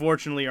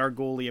 unfortunately, our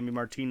goalie, Emi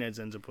Martinez,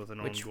 ends up with an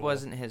own goal. Which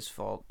wasn't his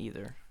fault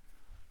either.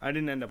 I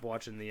didn't end up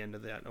watching the end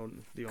of that.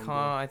 The own goal.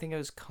 I think it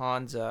was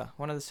Konza.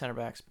 One of the center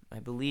backs, I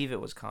believe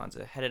it was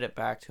Konza, headed it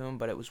back to him,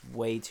 but it was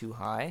way too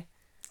high.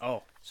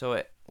 Oh. So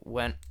it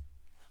went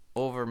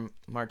over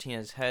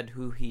Martinez's head,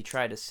 who he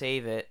tried to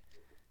save it,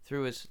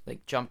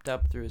 jumped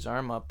up, threw his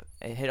arm up,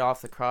 it hit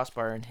off the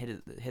crossbar and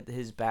hit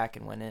his back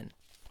and went in.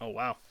 Oh,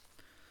 wow.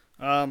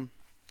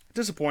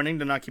 Disappointing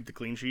to not keep the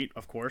clean sheet,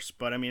 of course,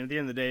 but I mean, at the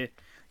end of the day,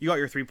 you got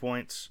your 3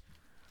 points.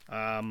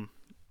 And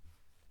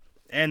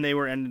they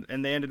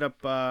ended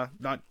up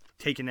not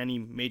taking any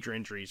major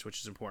injuries, which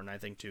is important, I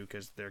think, too,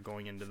 because they're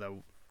going into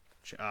the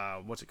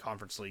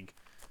Conference League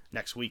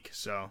next week.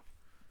 So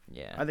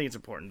yeah, I think it's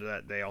important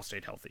that they all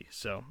stayed healthy.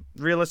 So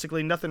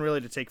realistically, nothing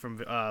really to take from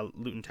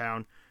Luton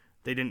Town.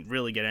 They didn't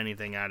really get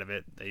anything out of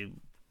it.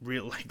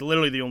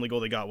 Literally the only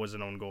goal they got was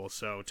an own goal.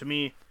 So to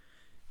me,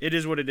 it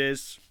is what it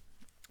is,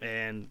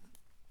 and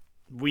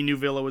we knew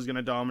Villa was going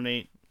to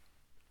dominate.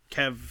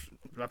 Kev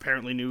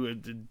apparently knew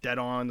dead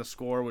on the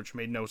score, which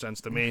made no sense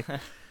to me.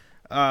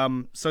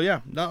 So yeah,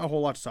 not a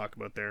whole lot to talk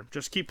about there.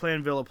 Just keep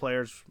playing Villa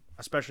players,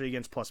 especially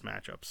against plus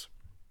matchups.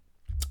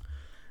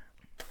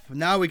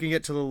 Now we can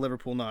get to the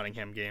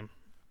Liverpool-Nottingham game.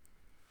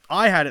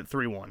 I had it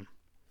 3-1.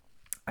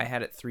 I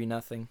had it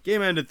 3-0.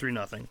 Game ended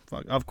 3-0.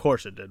 Fuck, of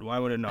course it did. Why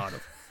would it not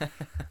have?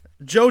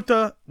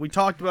 Jota, we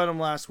talked about him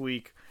last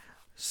week.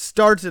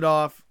 Starts it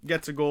off,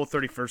 gets a goal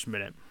 31st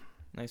minute.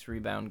 Nice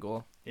rebound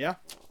goal. Yeah.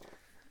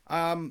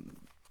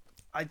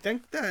 I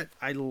think that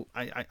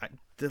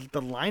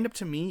the lineup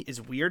to me is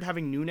weird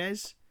having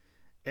Nunez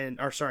and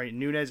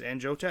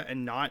Jota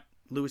and not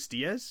Luis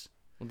Diaz.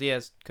 Well,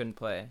 Diaz couldn't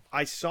play.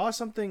 I saw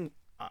something.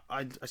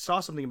 I saw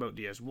something about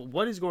Diaz.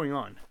 What is going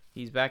on?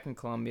 He's back in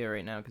Colombia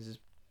right now because his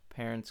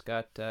parents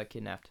got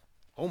kidnapped.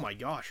 Oh my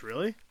gosh!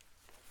 Really?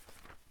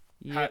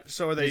 Yeah.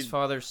 So are they? His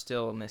father's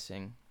still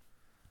missing.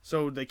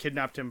 So they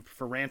kidnapped him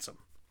for ransom.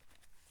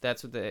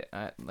 That's what they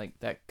like.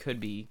 That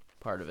could be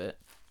part of it.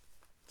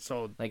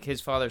 So like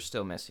his father's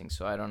still missing.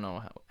 So I don't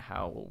know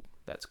how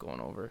that's going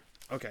over.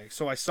 Okay,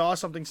 so I saw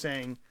something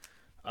saying,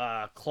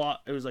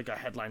 Klopp. It was like a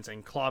headline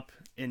saying Klopp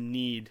in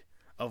need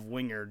of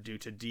winger due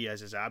to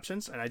Diaz's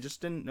absence, and I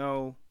just didn't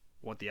know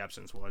what the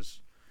absence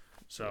was.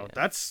 So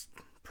that's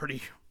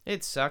pretty.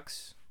 It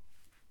sucks.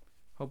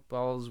 Hope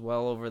all's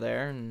well over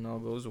there and all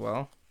goes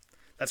well.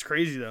 That's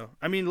crazy though.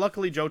 I mean,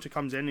 luckily Jota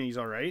comes in and he's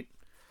all right.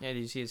 Yeah, did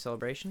you see his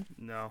celebration?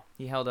 No.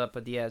 He held up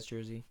a Diaz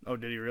jersey. Oh,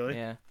 did he really?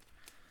 Yeah.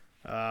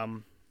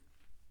 Kind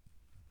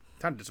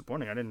of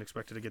disappointing. I didn't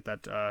expect it to get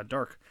that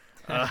dark.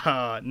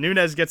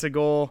 Nunes gets a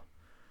goal.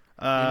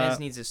 Nunes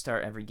needs to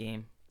start every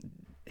game.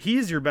 He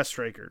is your best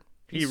striker.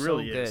 He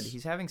really so good. is.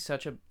 He's having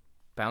such a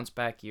bounce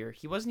back year.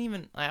 He wasn't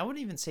even. I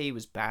wouldn't even say he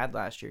was bad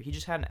last year. He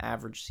just had an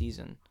average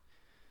season.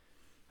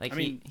 Like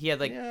he had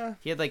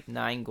like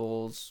 9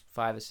 goals,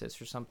 5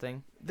 assists or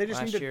something. They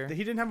just last year.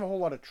 He didn't have a whole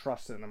lot of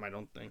trust in him, I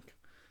don't think.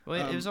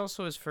 Well, it was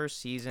also his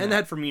first season. And they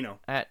had Firmino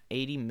at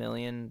 80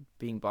 million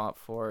being bought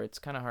for. It's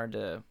kind of hard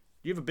to.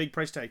 You have a big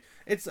price tag.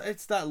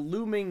 It's that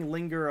looming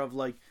linger of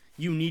like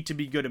you need to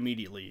be good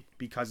immediately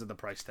because of the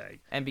price tag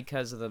and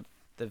because of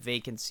the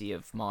vacancy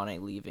of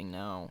Mane leaving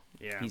now.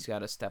 Yeah, he's got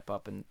to step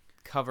up and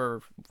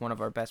cover one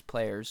of our best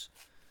players.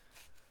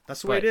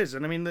 That's the way it is,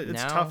 and I mean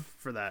it's tough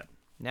for that.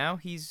 Now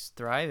he's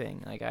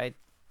thriving. Like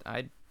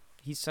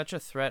he's such a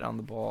threat on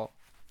the ball.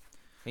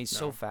 He's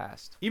so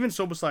fast. Even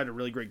Soboslai had a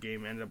really great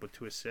game. Ended up with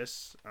 2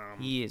 assists.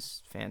 He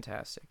is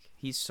fantastic.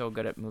 He's so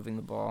good at moving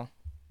the ball.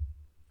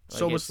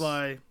 Like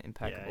Soboslai,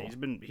 impeccable.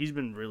 Yeah, he's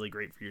been really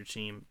great for your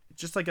team.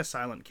 Just like a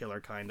silent killer,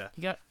 kinda.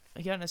 He got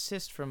an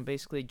assist from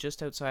basically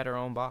just outside our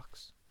own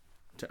box.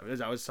 Is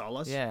that was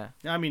Salas? Yeah.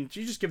 I mean,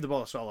 you just give the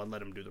ball to Salah and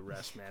let him do the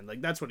rest, man.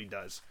 Like that's what he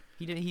does.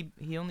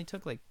 He only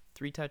took like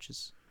 3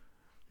 touches.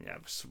 Yeah,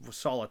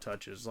 Salah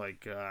touches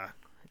like.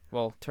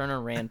 Well,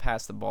 Turner ran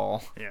past the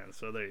ball. Yeah,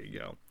 so there you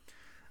go.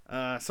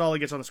 Salah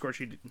gets on the score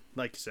sheet,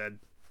 like you said,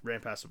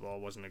 ran past the ball.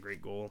 Wasn't a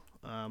great goal.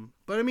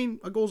 But I mean,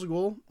 a goal's a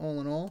goal, all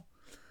in all.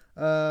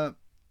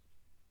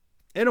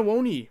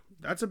 Anawoni,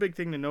 that's a big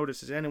thing to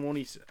notice. Is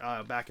Anawoni's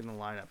back in the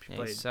lineup? He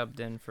subbed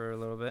in for a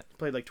little bit.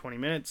 Played like 20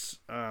 minutes.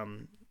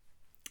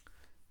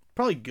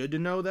 Probably good to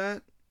know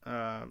that.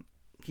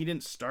 He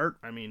didn't start.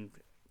 I mean,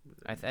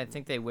 I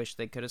think they wish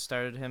they could have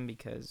started him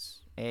because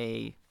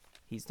A,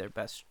 he's their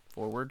best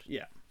forward.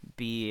 Yeah.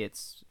 B,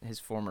 it's his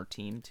former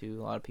team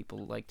too. A lot of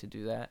people like to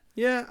do that.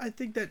 Yeah, I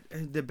think that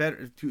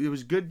it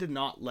was good to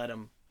not let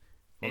him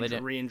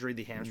re-injure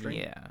the hamstring.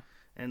 Yeah.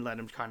 And let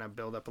him kind of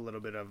build up a little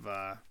bit of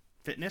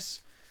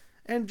fitness,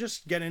 and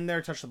just get in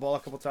there, touch the ball a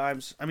couple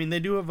times. I mean,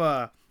 they do have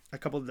a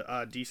couple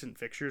of decent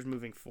fixtures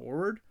moving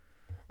forward.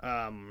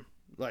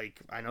 Like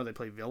I know they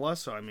play Villa,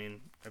 so I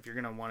mean, if you're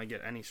gonna want to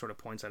get any sort of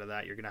points out of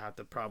that, you're gonna have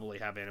to probably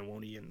have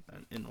Anawoni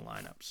in the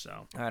lineup.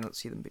 So I don't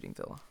see them beating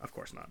Villa. Of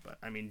course not, but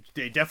I mean,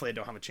 they definitely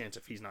don't have a chance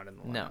if he's not in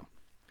the lineup.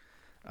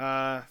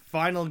 No.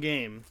 Final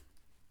game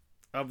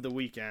of the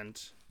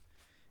weekend.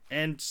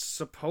 And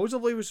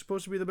supposedly was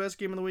supposed to be the best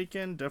game of the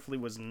weekend. Definitely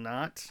was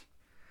not.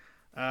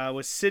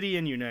 Was City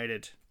and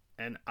United.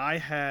 And I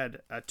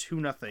had a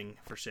 2-0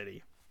 for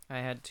City. I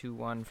had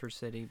 2-1 for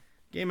City.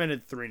 Game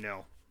ended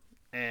 3-0.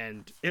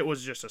 And it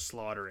was just a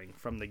slaughtering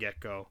from the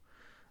get-go.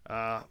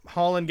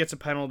 Haaland gets a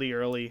penalty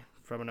early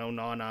from an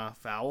Onana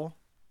foul,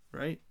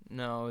 right?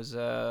 No, it was,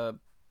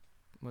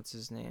 what's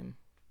his name?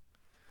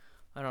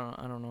 I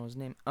don't know his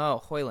name.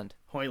 Oh,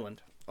 Højlund.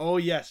 Oh,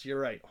 yes, you're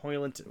right.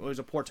 Højlund, it was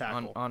a poor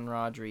tackle. On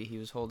Rodri, he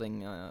was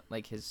holding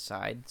like his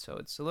side, so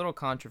it's a little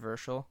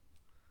controversial.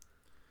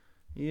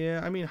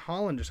 Yeah, I mean,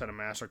 Haaland just had a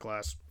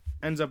masterclass.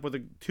 Ends up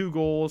with 2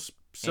 goals.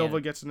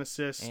 Silva gets an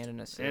assist. And an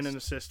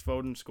assist.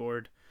 Foden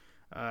scored.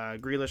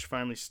 Grealish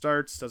finally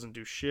starts, doesn't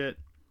do shit.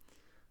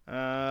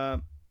 Yeah,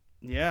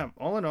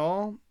 all in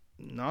all,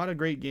 not a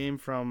great game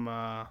from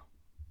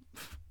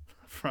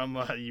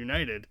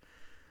United.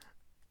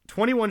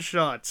 21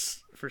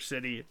 shots for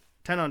City.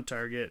 10 on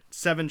target,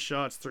 7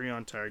 shots, 3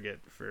 on target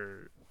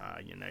for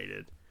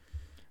United.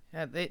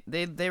 Yeah,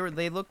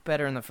 they looked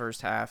better in the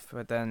first half,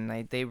 but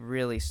then they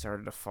really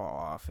started to fall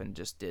off and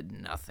just did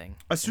nothing.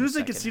 As soon as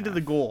they conceded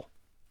the goal,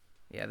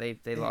 yeah,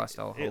 they lost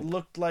all hope. It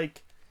looked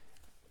like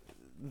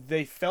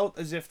they felt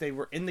as if they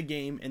were in the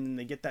game, and then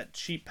they get that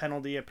cheap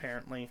penalty.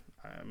 Apparently,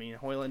 I mean,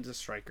 Højlund's a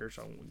striker,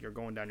 so you're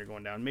going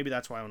down. Maybe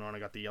that's why Onana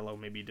got the yellow.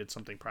 Maybe he did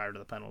something prior to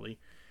the penalty.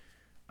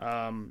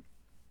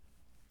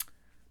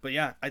 But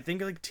yeah, I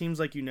think like teams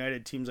like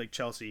United, teams like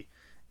Chelsea,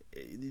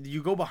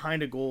 you go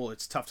behind a goal,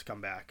 it's tough to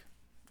come back.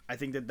 I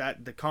think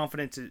that the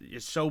confidence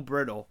is so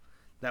brittle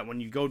that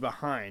when you go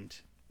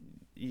behind,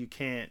 you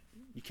can't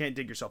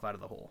dig yourself out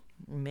of the hole.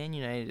 Man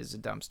United is a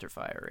dumpster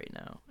fire right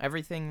now.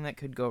 Everything that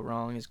could go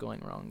wrong is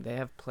going wrong. They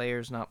have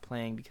players not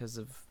playing because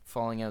of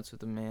falling outs with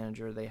the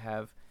manager. They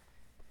have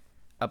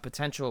a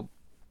potential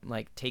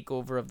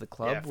takeover of the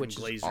club, which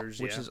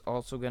is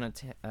also going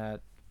to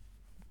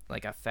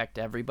affect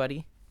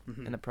everybody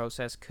in the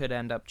process. Could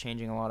end up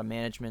changing a lot of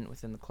management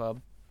within the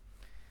club,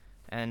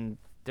 and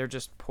they're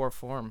just poor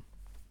form.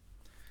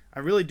 I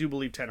really do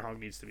believe Ten Hag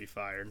needs to be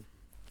fired.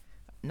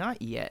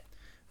 Not yet.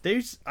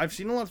 I've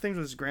seen a lot of things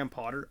with Graham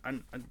Potter.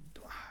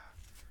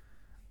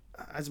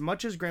 As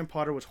much as Graham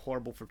Potter was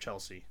horrible for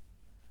Chelsea,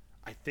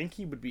 I think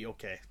he would be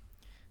okay.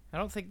 I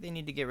don't think they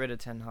need to get rid of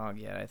Ten Hag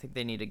yet. I think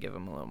they need to give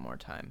him a little more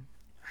time.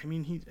 I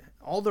mean,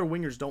 all their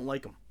wingers don't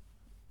like him.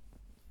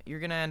 You're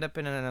going to end up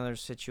in another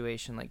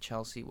situation like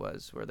Chelsea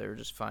was, where they were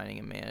just finding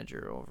a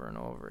manager over and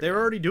over. They're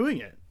already doing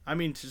it. I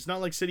mean, it's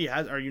not like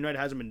United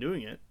hasn't been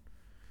doing it.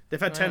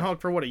 They've had Ten Hag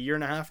for, a year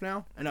and a half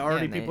now? And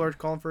already people are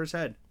calling for his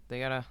head. They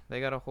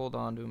gotta hold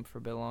on to him for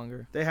a bit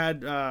longer. They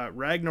had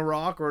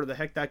Ragnarok, or the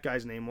heck that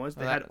guy's name was.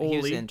 They had Ole. He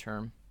was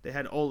interim. They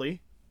had Ole.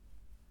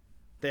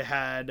 They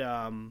had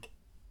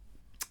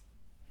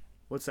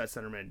what's that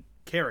centerman?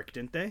 Carrick,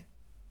 didn't they?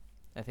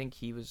 I think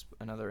he was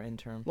another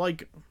interim.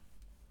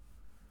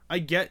 I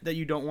get that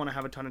you don't want to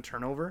have a ton of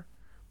turnover,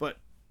 but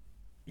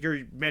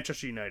you're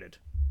Manchester United.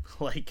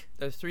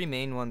 The three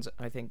main ones,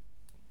 I think,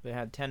 they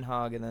had Ten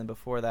Hag, and then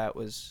before that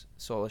was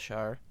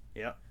Solskjaer.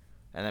 Yeah.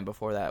 And then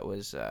before that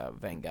was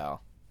Van Gaal.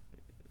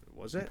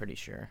 Was it? I'm pretty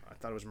sure. I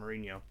thought it was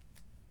Mourinho.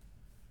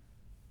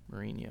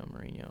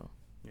 Mourinho.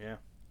 Yeah.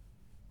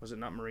 Was it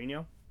not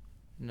Mourinho?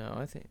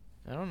 No,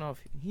 I don't know if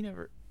he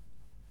never...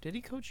 Did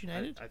he coach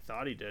United? I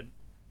thought he did.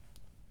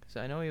 Because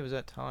I know he was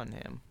at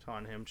Tottenham.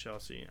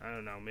 Chelsea. I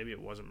don't know. Maybe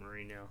it wasn't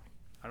Mourinho.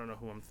 I don't know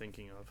who I'm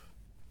thinking of.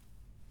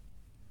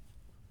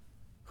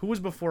 Who was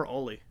before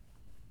Ole?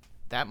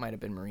 That might have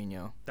been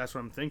Mourinho. That's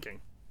what I'm thinking.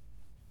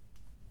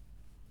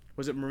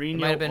 Was it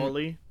Mourinho,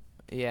 Ole?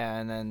 Yeah,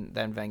 and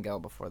then Van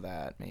Gaal before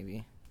that,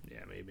 maybe.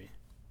 Yeah, maybe.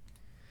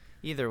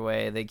 Either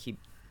way,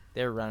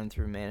 they're running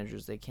through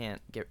managers. They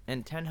can't get...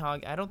 And Ten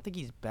Hag, I don't think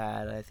he's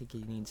bad. I think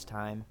he needs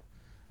time.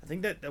 I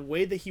think that the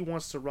way that he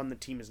wants to run the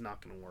team is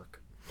not going to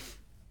work.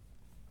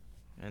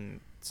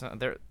 And so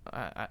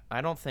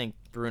I don't think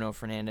Bruno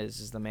Fernandes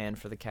is the man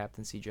for the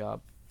captaincy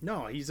job.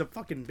 No, he's a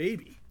fucking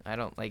baby.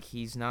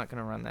 He's not going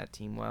to run that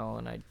team well,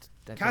 and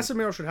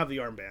Casemiro should have the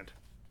armband.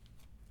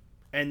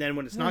 And then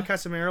when it's not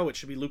Casemiro, it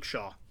should be Luke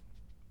Shaw.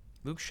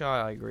 Luke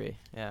Shaw, I agree.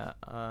 Yeah.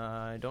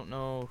 I don't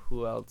know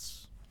who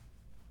else.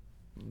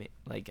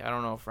 I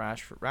don't know if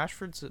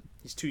Rashford's...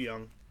 He's too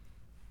young.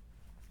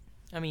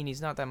 I mean,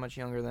 he's not that much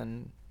younger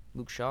than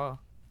Luke Shaw.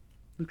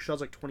 Luke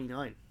Shaw's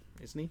 29,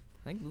 isn't he?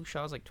 I think Luke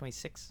Shaw's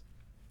 26.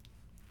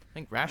 I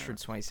think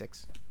Rashford's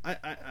 26.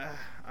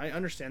 I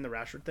understand the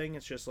Rashford thing.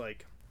 It's just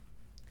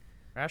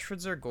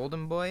Rashford's our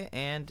golden boy,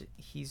 and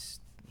he's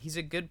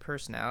a good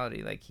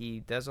personality. He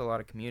does a lot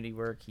of community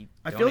work.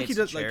 I feel like he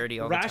does charity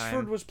all the time.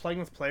 Rashford was playing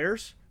with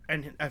players,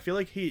 and I feel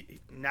like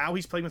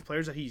he's playing with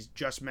players that he's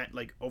just met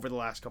over the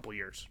last couple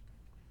years.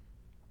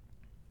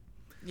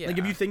 Yeah.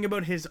 If you think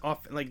about his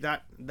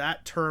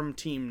that term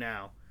team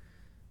now,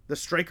 the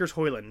strikers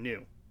Højlund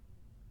new,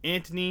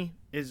 Antony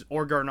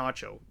or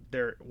Garnacho.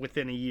 They're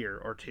within a year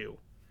or two.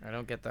 I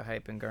don't get the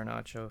hype in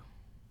Garnacho,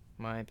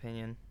 my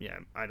opinion. Yeah,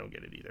 I don't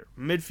get it either.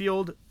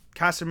 Midfield,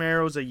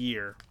 Casemiro's a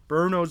year.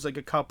 Bruno's a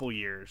couple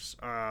years.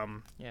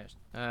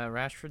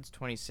 Rashford's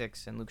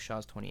 26 and Luke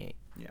Shaw's 28.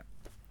 Yeah.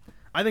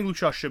 I think Luke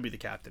Shaw should be the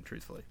captain,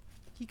 truthfully.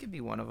 He could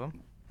be one of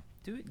them.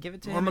 Do it. Give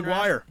it to him. Or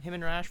Maguire. Him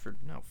and Rashford.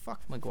 No,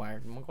 fuck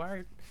Maguire.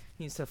 Maguire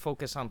needs to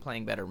focus on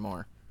playing better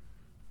more.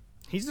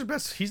 He's their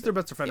best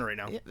defender right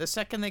now. Yeah, the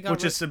second they got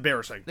which is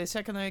embarrassing. The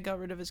second they got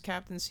rid of his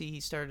captaincy, he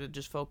started to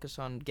just focus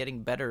on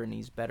getting better, and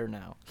he's better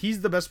now.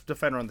 He's the best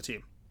defender on the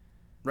team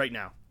right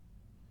now.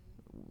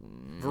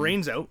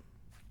 Varane's out.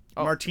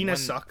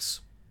 Martinez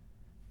sucks.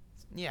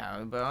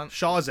 Yeah, but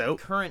Shaw's out.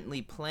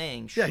 Currently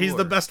playing. Sure. Yeah, he's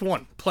the best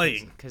one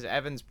playing. Because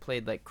Evans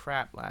played like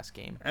crap last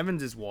game.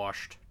 Evans is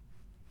washed.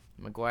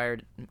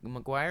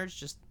 Maguire's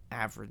just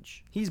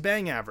average. He's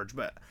bang average,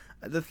 but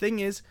the thing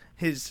is,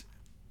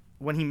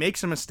 when he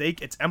makes a mistake,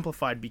 it's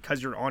amplified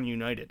because you're on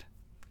United,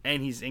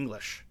 and he's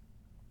English.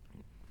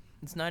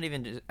 It's not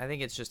even. I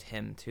think it's just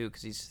him too,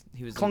 because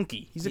he was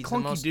clunky. He's a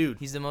clunky dude.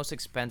 He's the most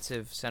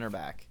expensive center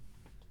back.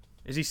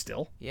 Is he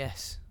still?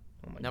 Yes.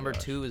 Oh my Number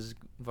gosh. 2 is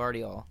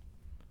Vardiol.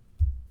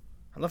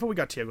 I love how we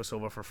got Thiago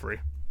Silva for free.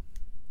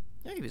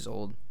 Yeah, he was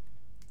old.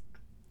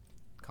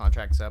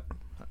 Contract's up.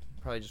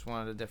 Probably just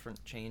wanted a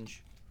different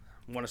change.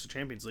 Won us a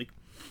Champions League.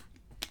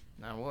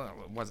 No, well,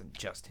 it wasn't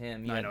just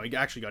him. I know, he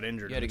actually got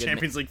injured. In the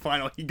Champions League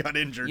final, he got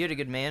injured. You had a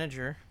good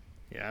manager.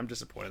 Yeah, I'm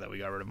disappointed that we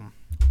got rid of him.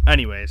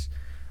 Anyways,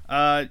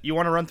 you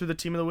want to run through the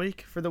team of the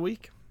week for the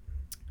week?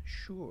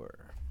 Sure.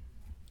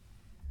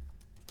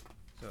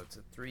 So it's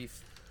a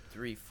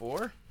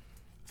 3-3-4.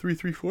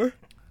 3-3-4.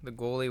 The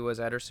goalie was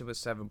Ederson with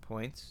 7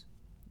 points.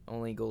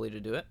 Only goalie to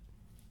do it.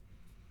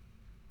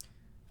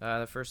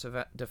 The first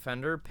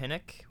defender,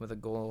 Pinnock, with a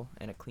goal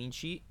and a clean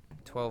sheet,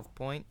 12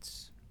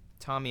 points.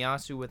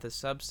 Tomiyasu with a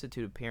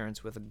substitute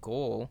appearance with a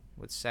goal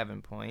with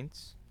 7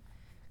 points.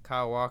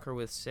 Kyle Walker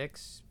with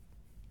 6.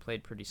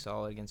 Played pretty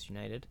solid against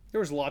United. There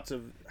was lots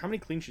of... How many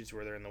clean sheets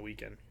were there in the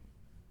weekend?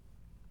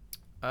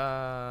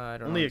 I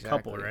don't know Only exactly. a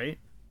couple, right?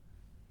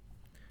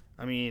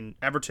 I mean,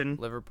 Everton,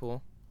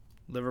 Liverpool,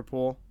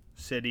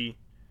 City,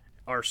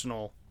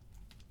 Arsenal,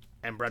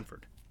 and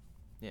Brentford.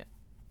 Yeah.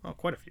 Oh,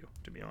 quite a few,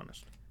 to be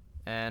honest.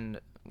 And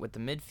with the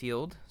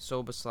midfield,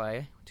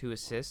 Soboslai, 2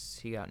 assists.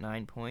 He got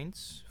 9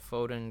 points.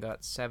 Foden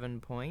got 7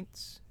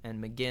 points.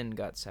 And McGinn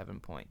got 7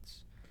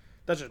 points.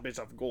 That's just based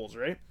off of goals,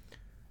 right?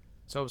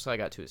 Soboslai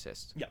got 2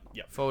 assists. Yeah.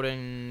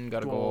 Foden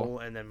got a goal.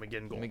 And then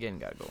McGinn goal. McGinn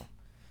got a goal.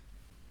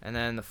 And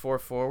then the 4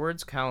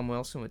 forwards, Callum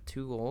Wilson with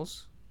 2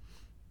 goals.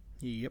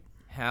 Yep.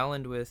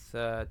 Haaland with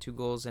 2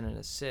 goals and an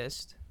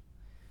assist.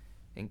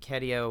 And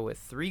Nketiah with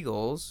 3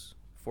 goals,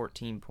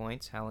 14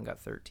 points. Haaland got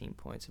 13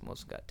 points and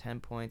Wilson got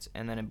 10 points.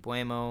 And then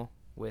Mbuemo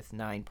with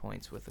 9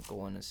 points with a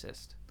goal and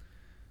assist.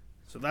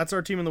 So that's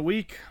our team of the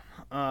week.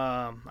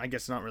 I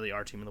guess not really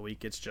our team of the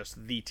week. It's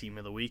just the team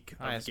of the week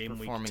of game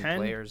week 10. Performing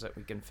players that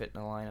we can fit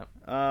in a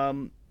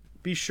lineup.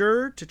 Be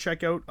sure to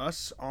check out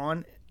us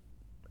on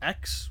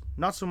X.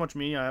 Not so much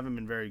me. I haven't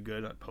been very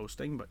good at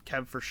posting, but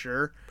Kev for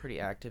sure. Pretty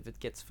active. It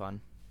gets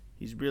fun.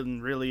 He's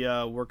been really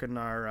working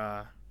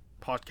our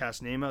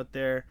podcast name out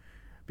there.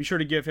 Be sure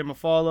to give him a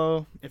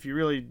follow. If you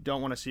really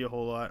don't want to see a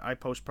whole lot, I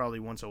post probably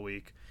once a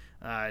week.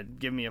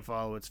 Give me a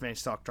follow. It's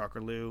Fantasy Talk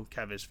Talker Lou.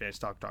 Kev is Fantasy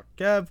Talk Talk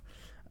Kev.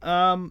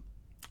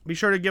 Be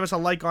sure to give us a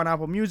like on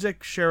Apple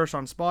Music. Share us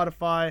on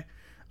Spotify.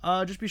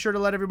 Just be sure to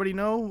let everybody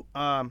know.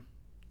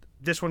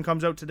 This one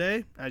comes out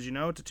today. As you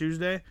know, it's a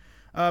Tuesday.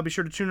 Be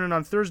sure to tune in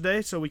on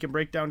Thursday so we can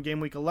break down Game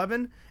Week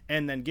 11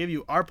 and then give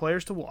you our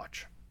players to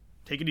watch.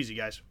 Take it easy,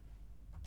 guys.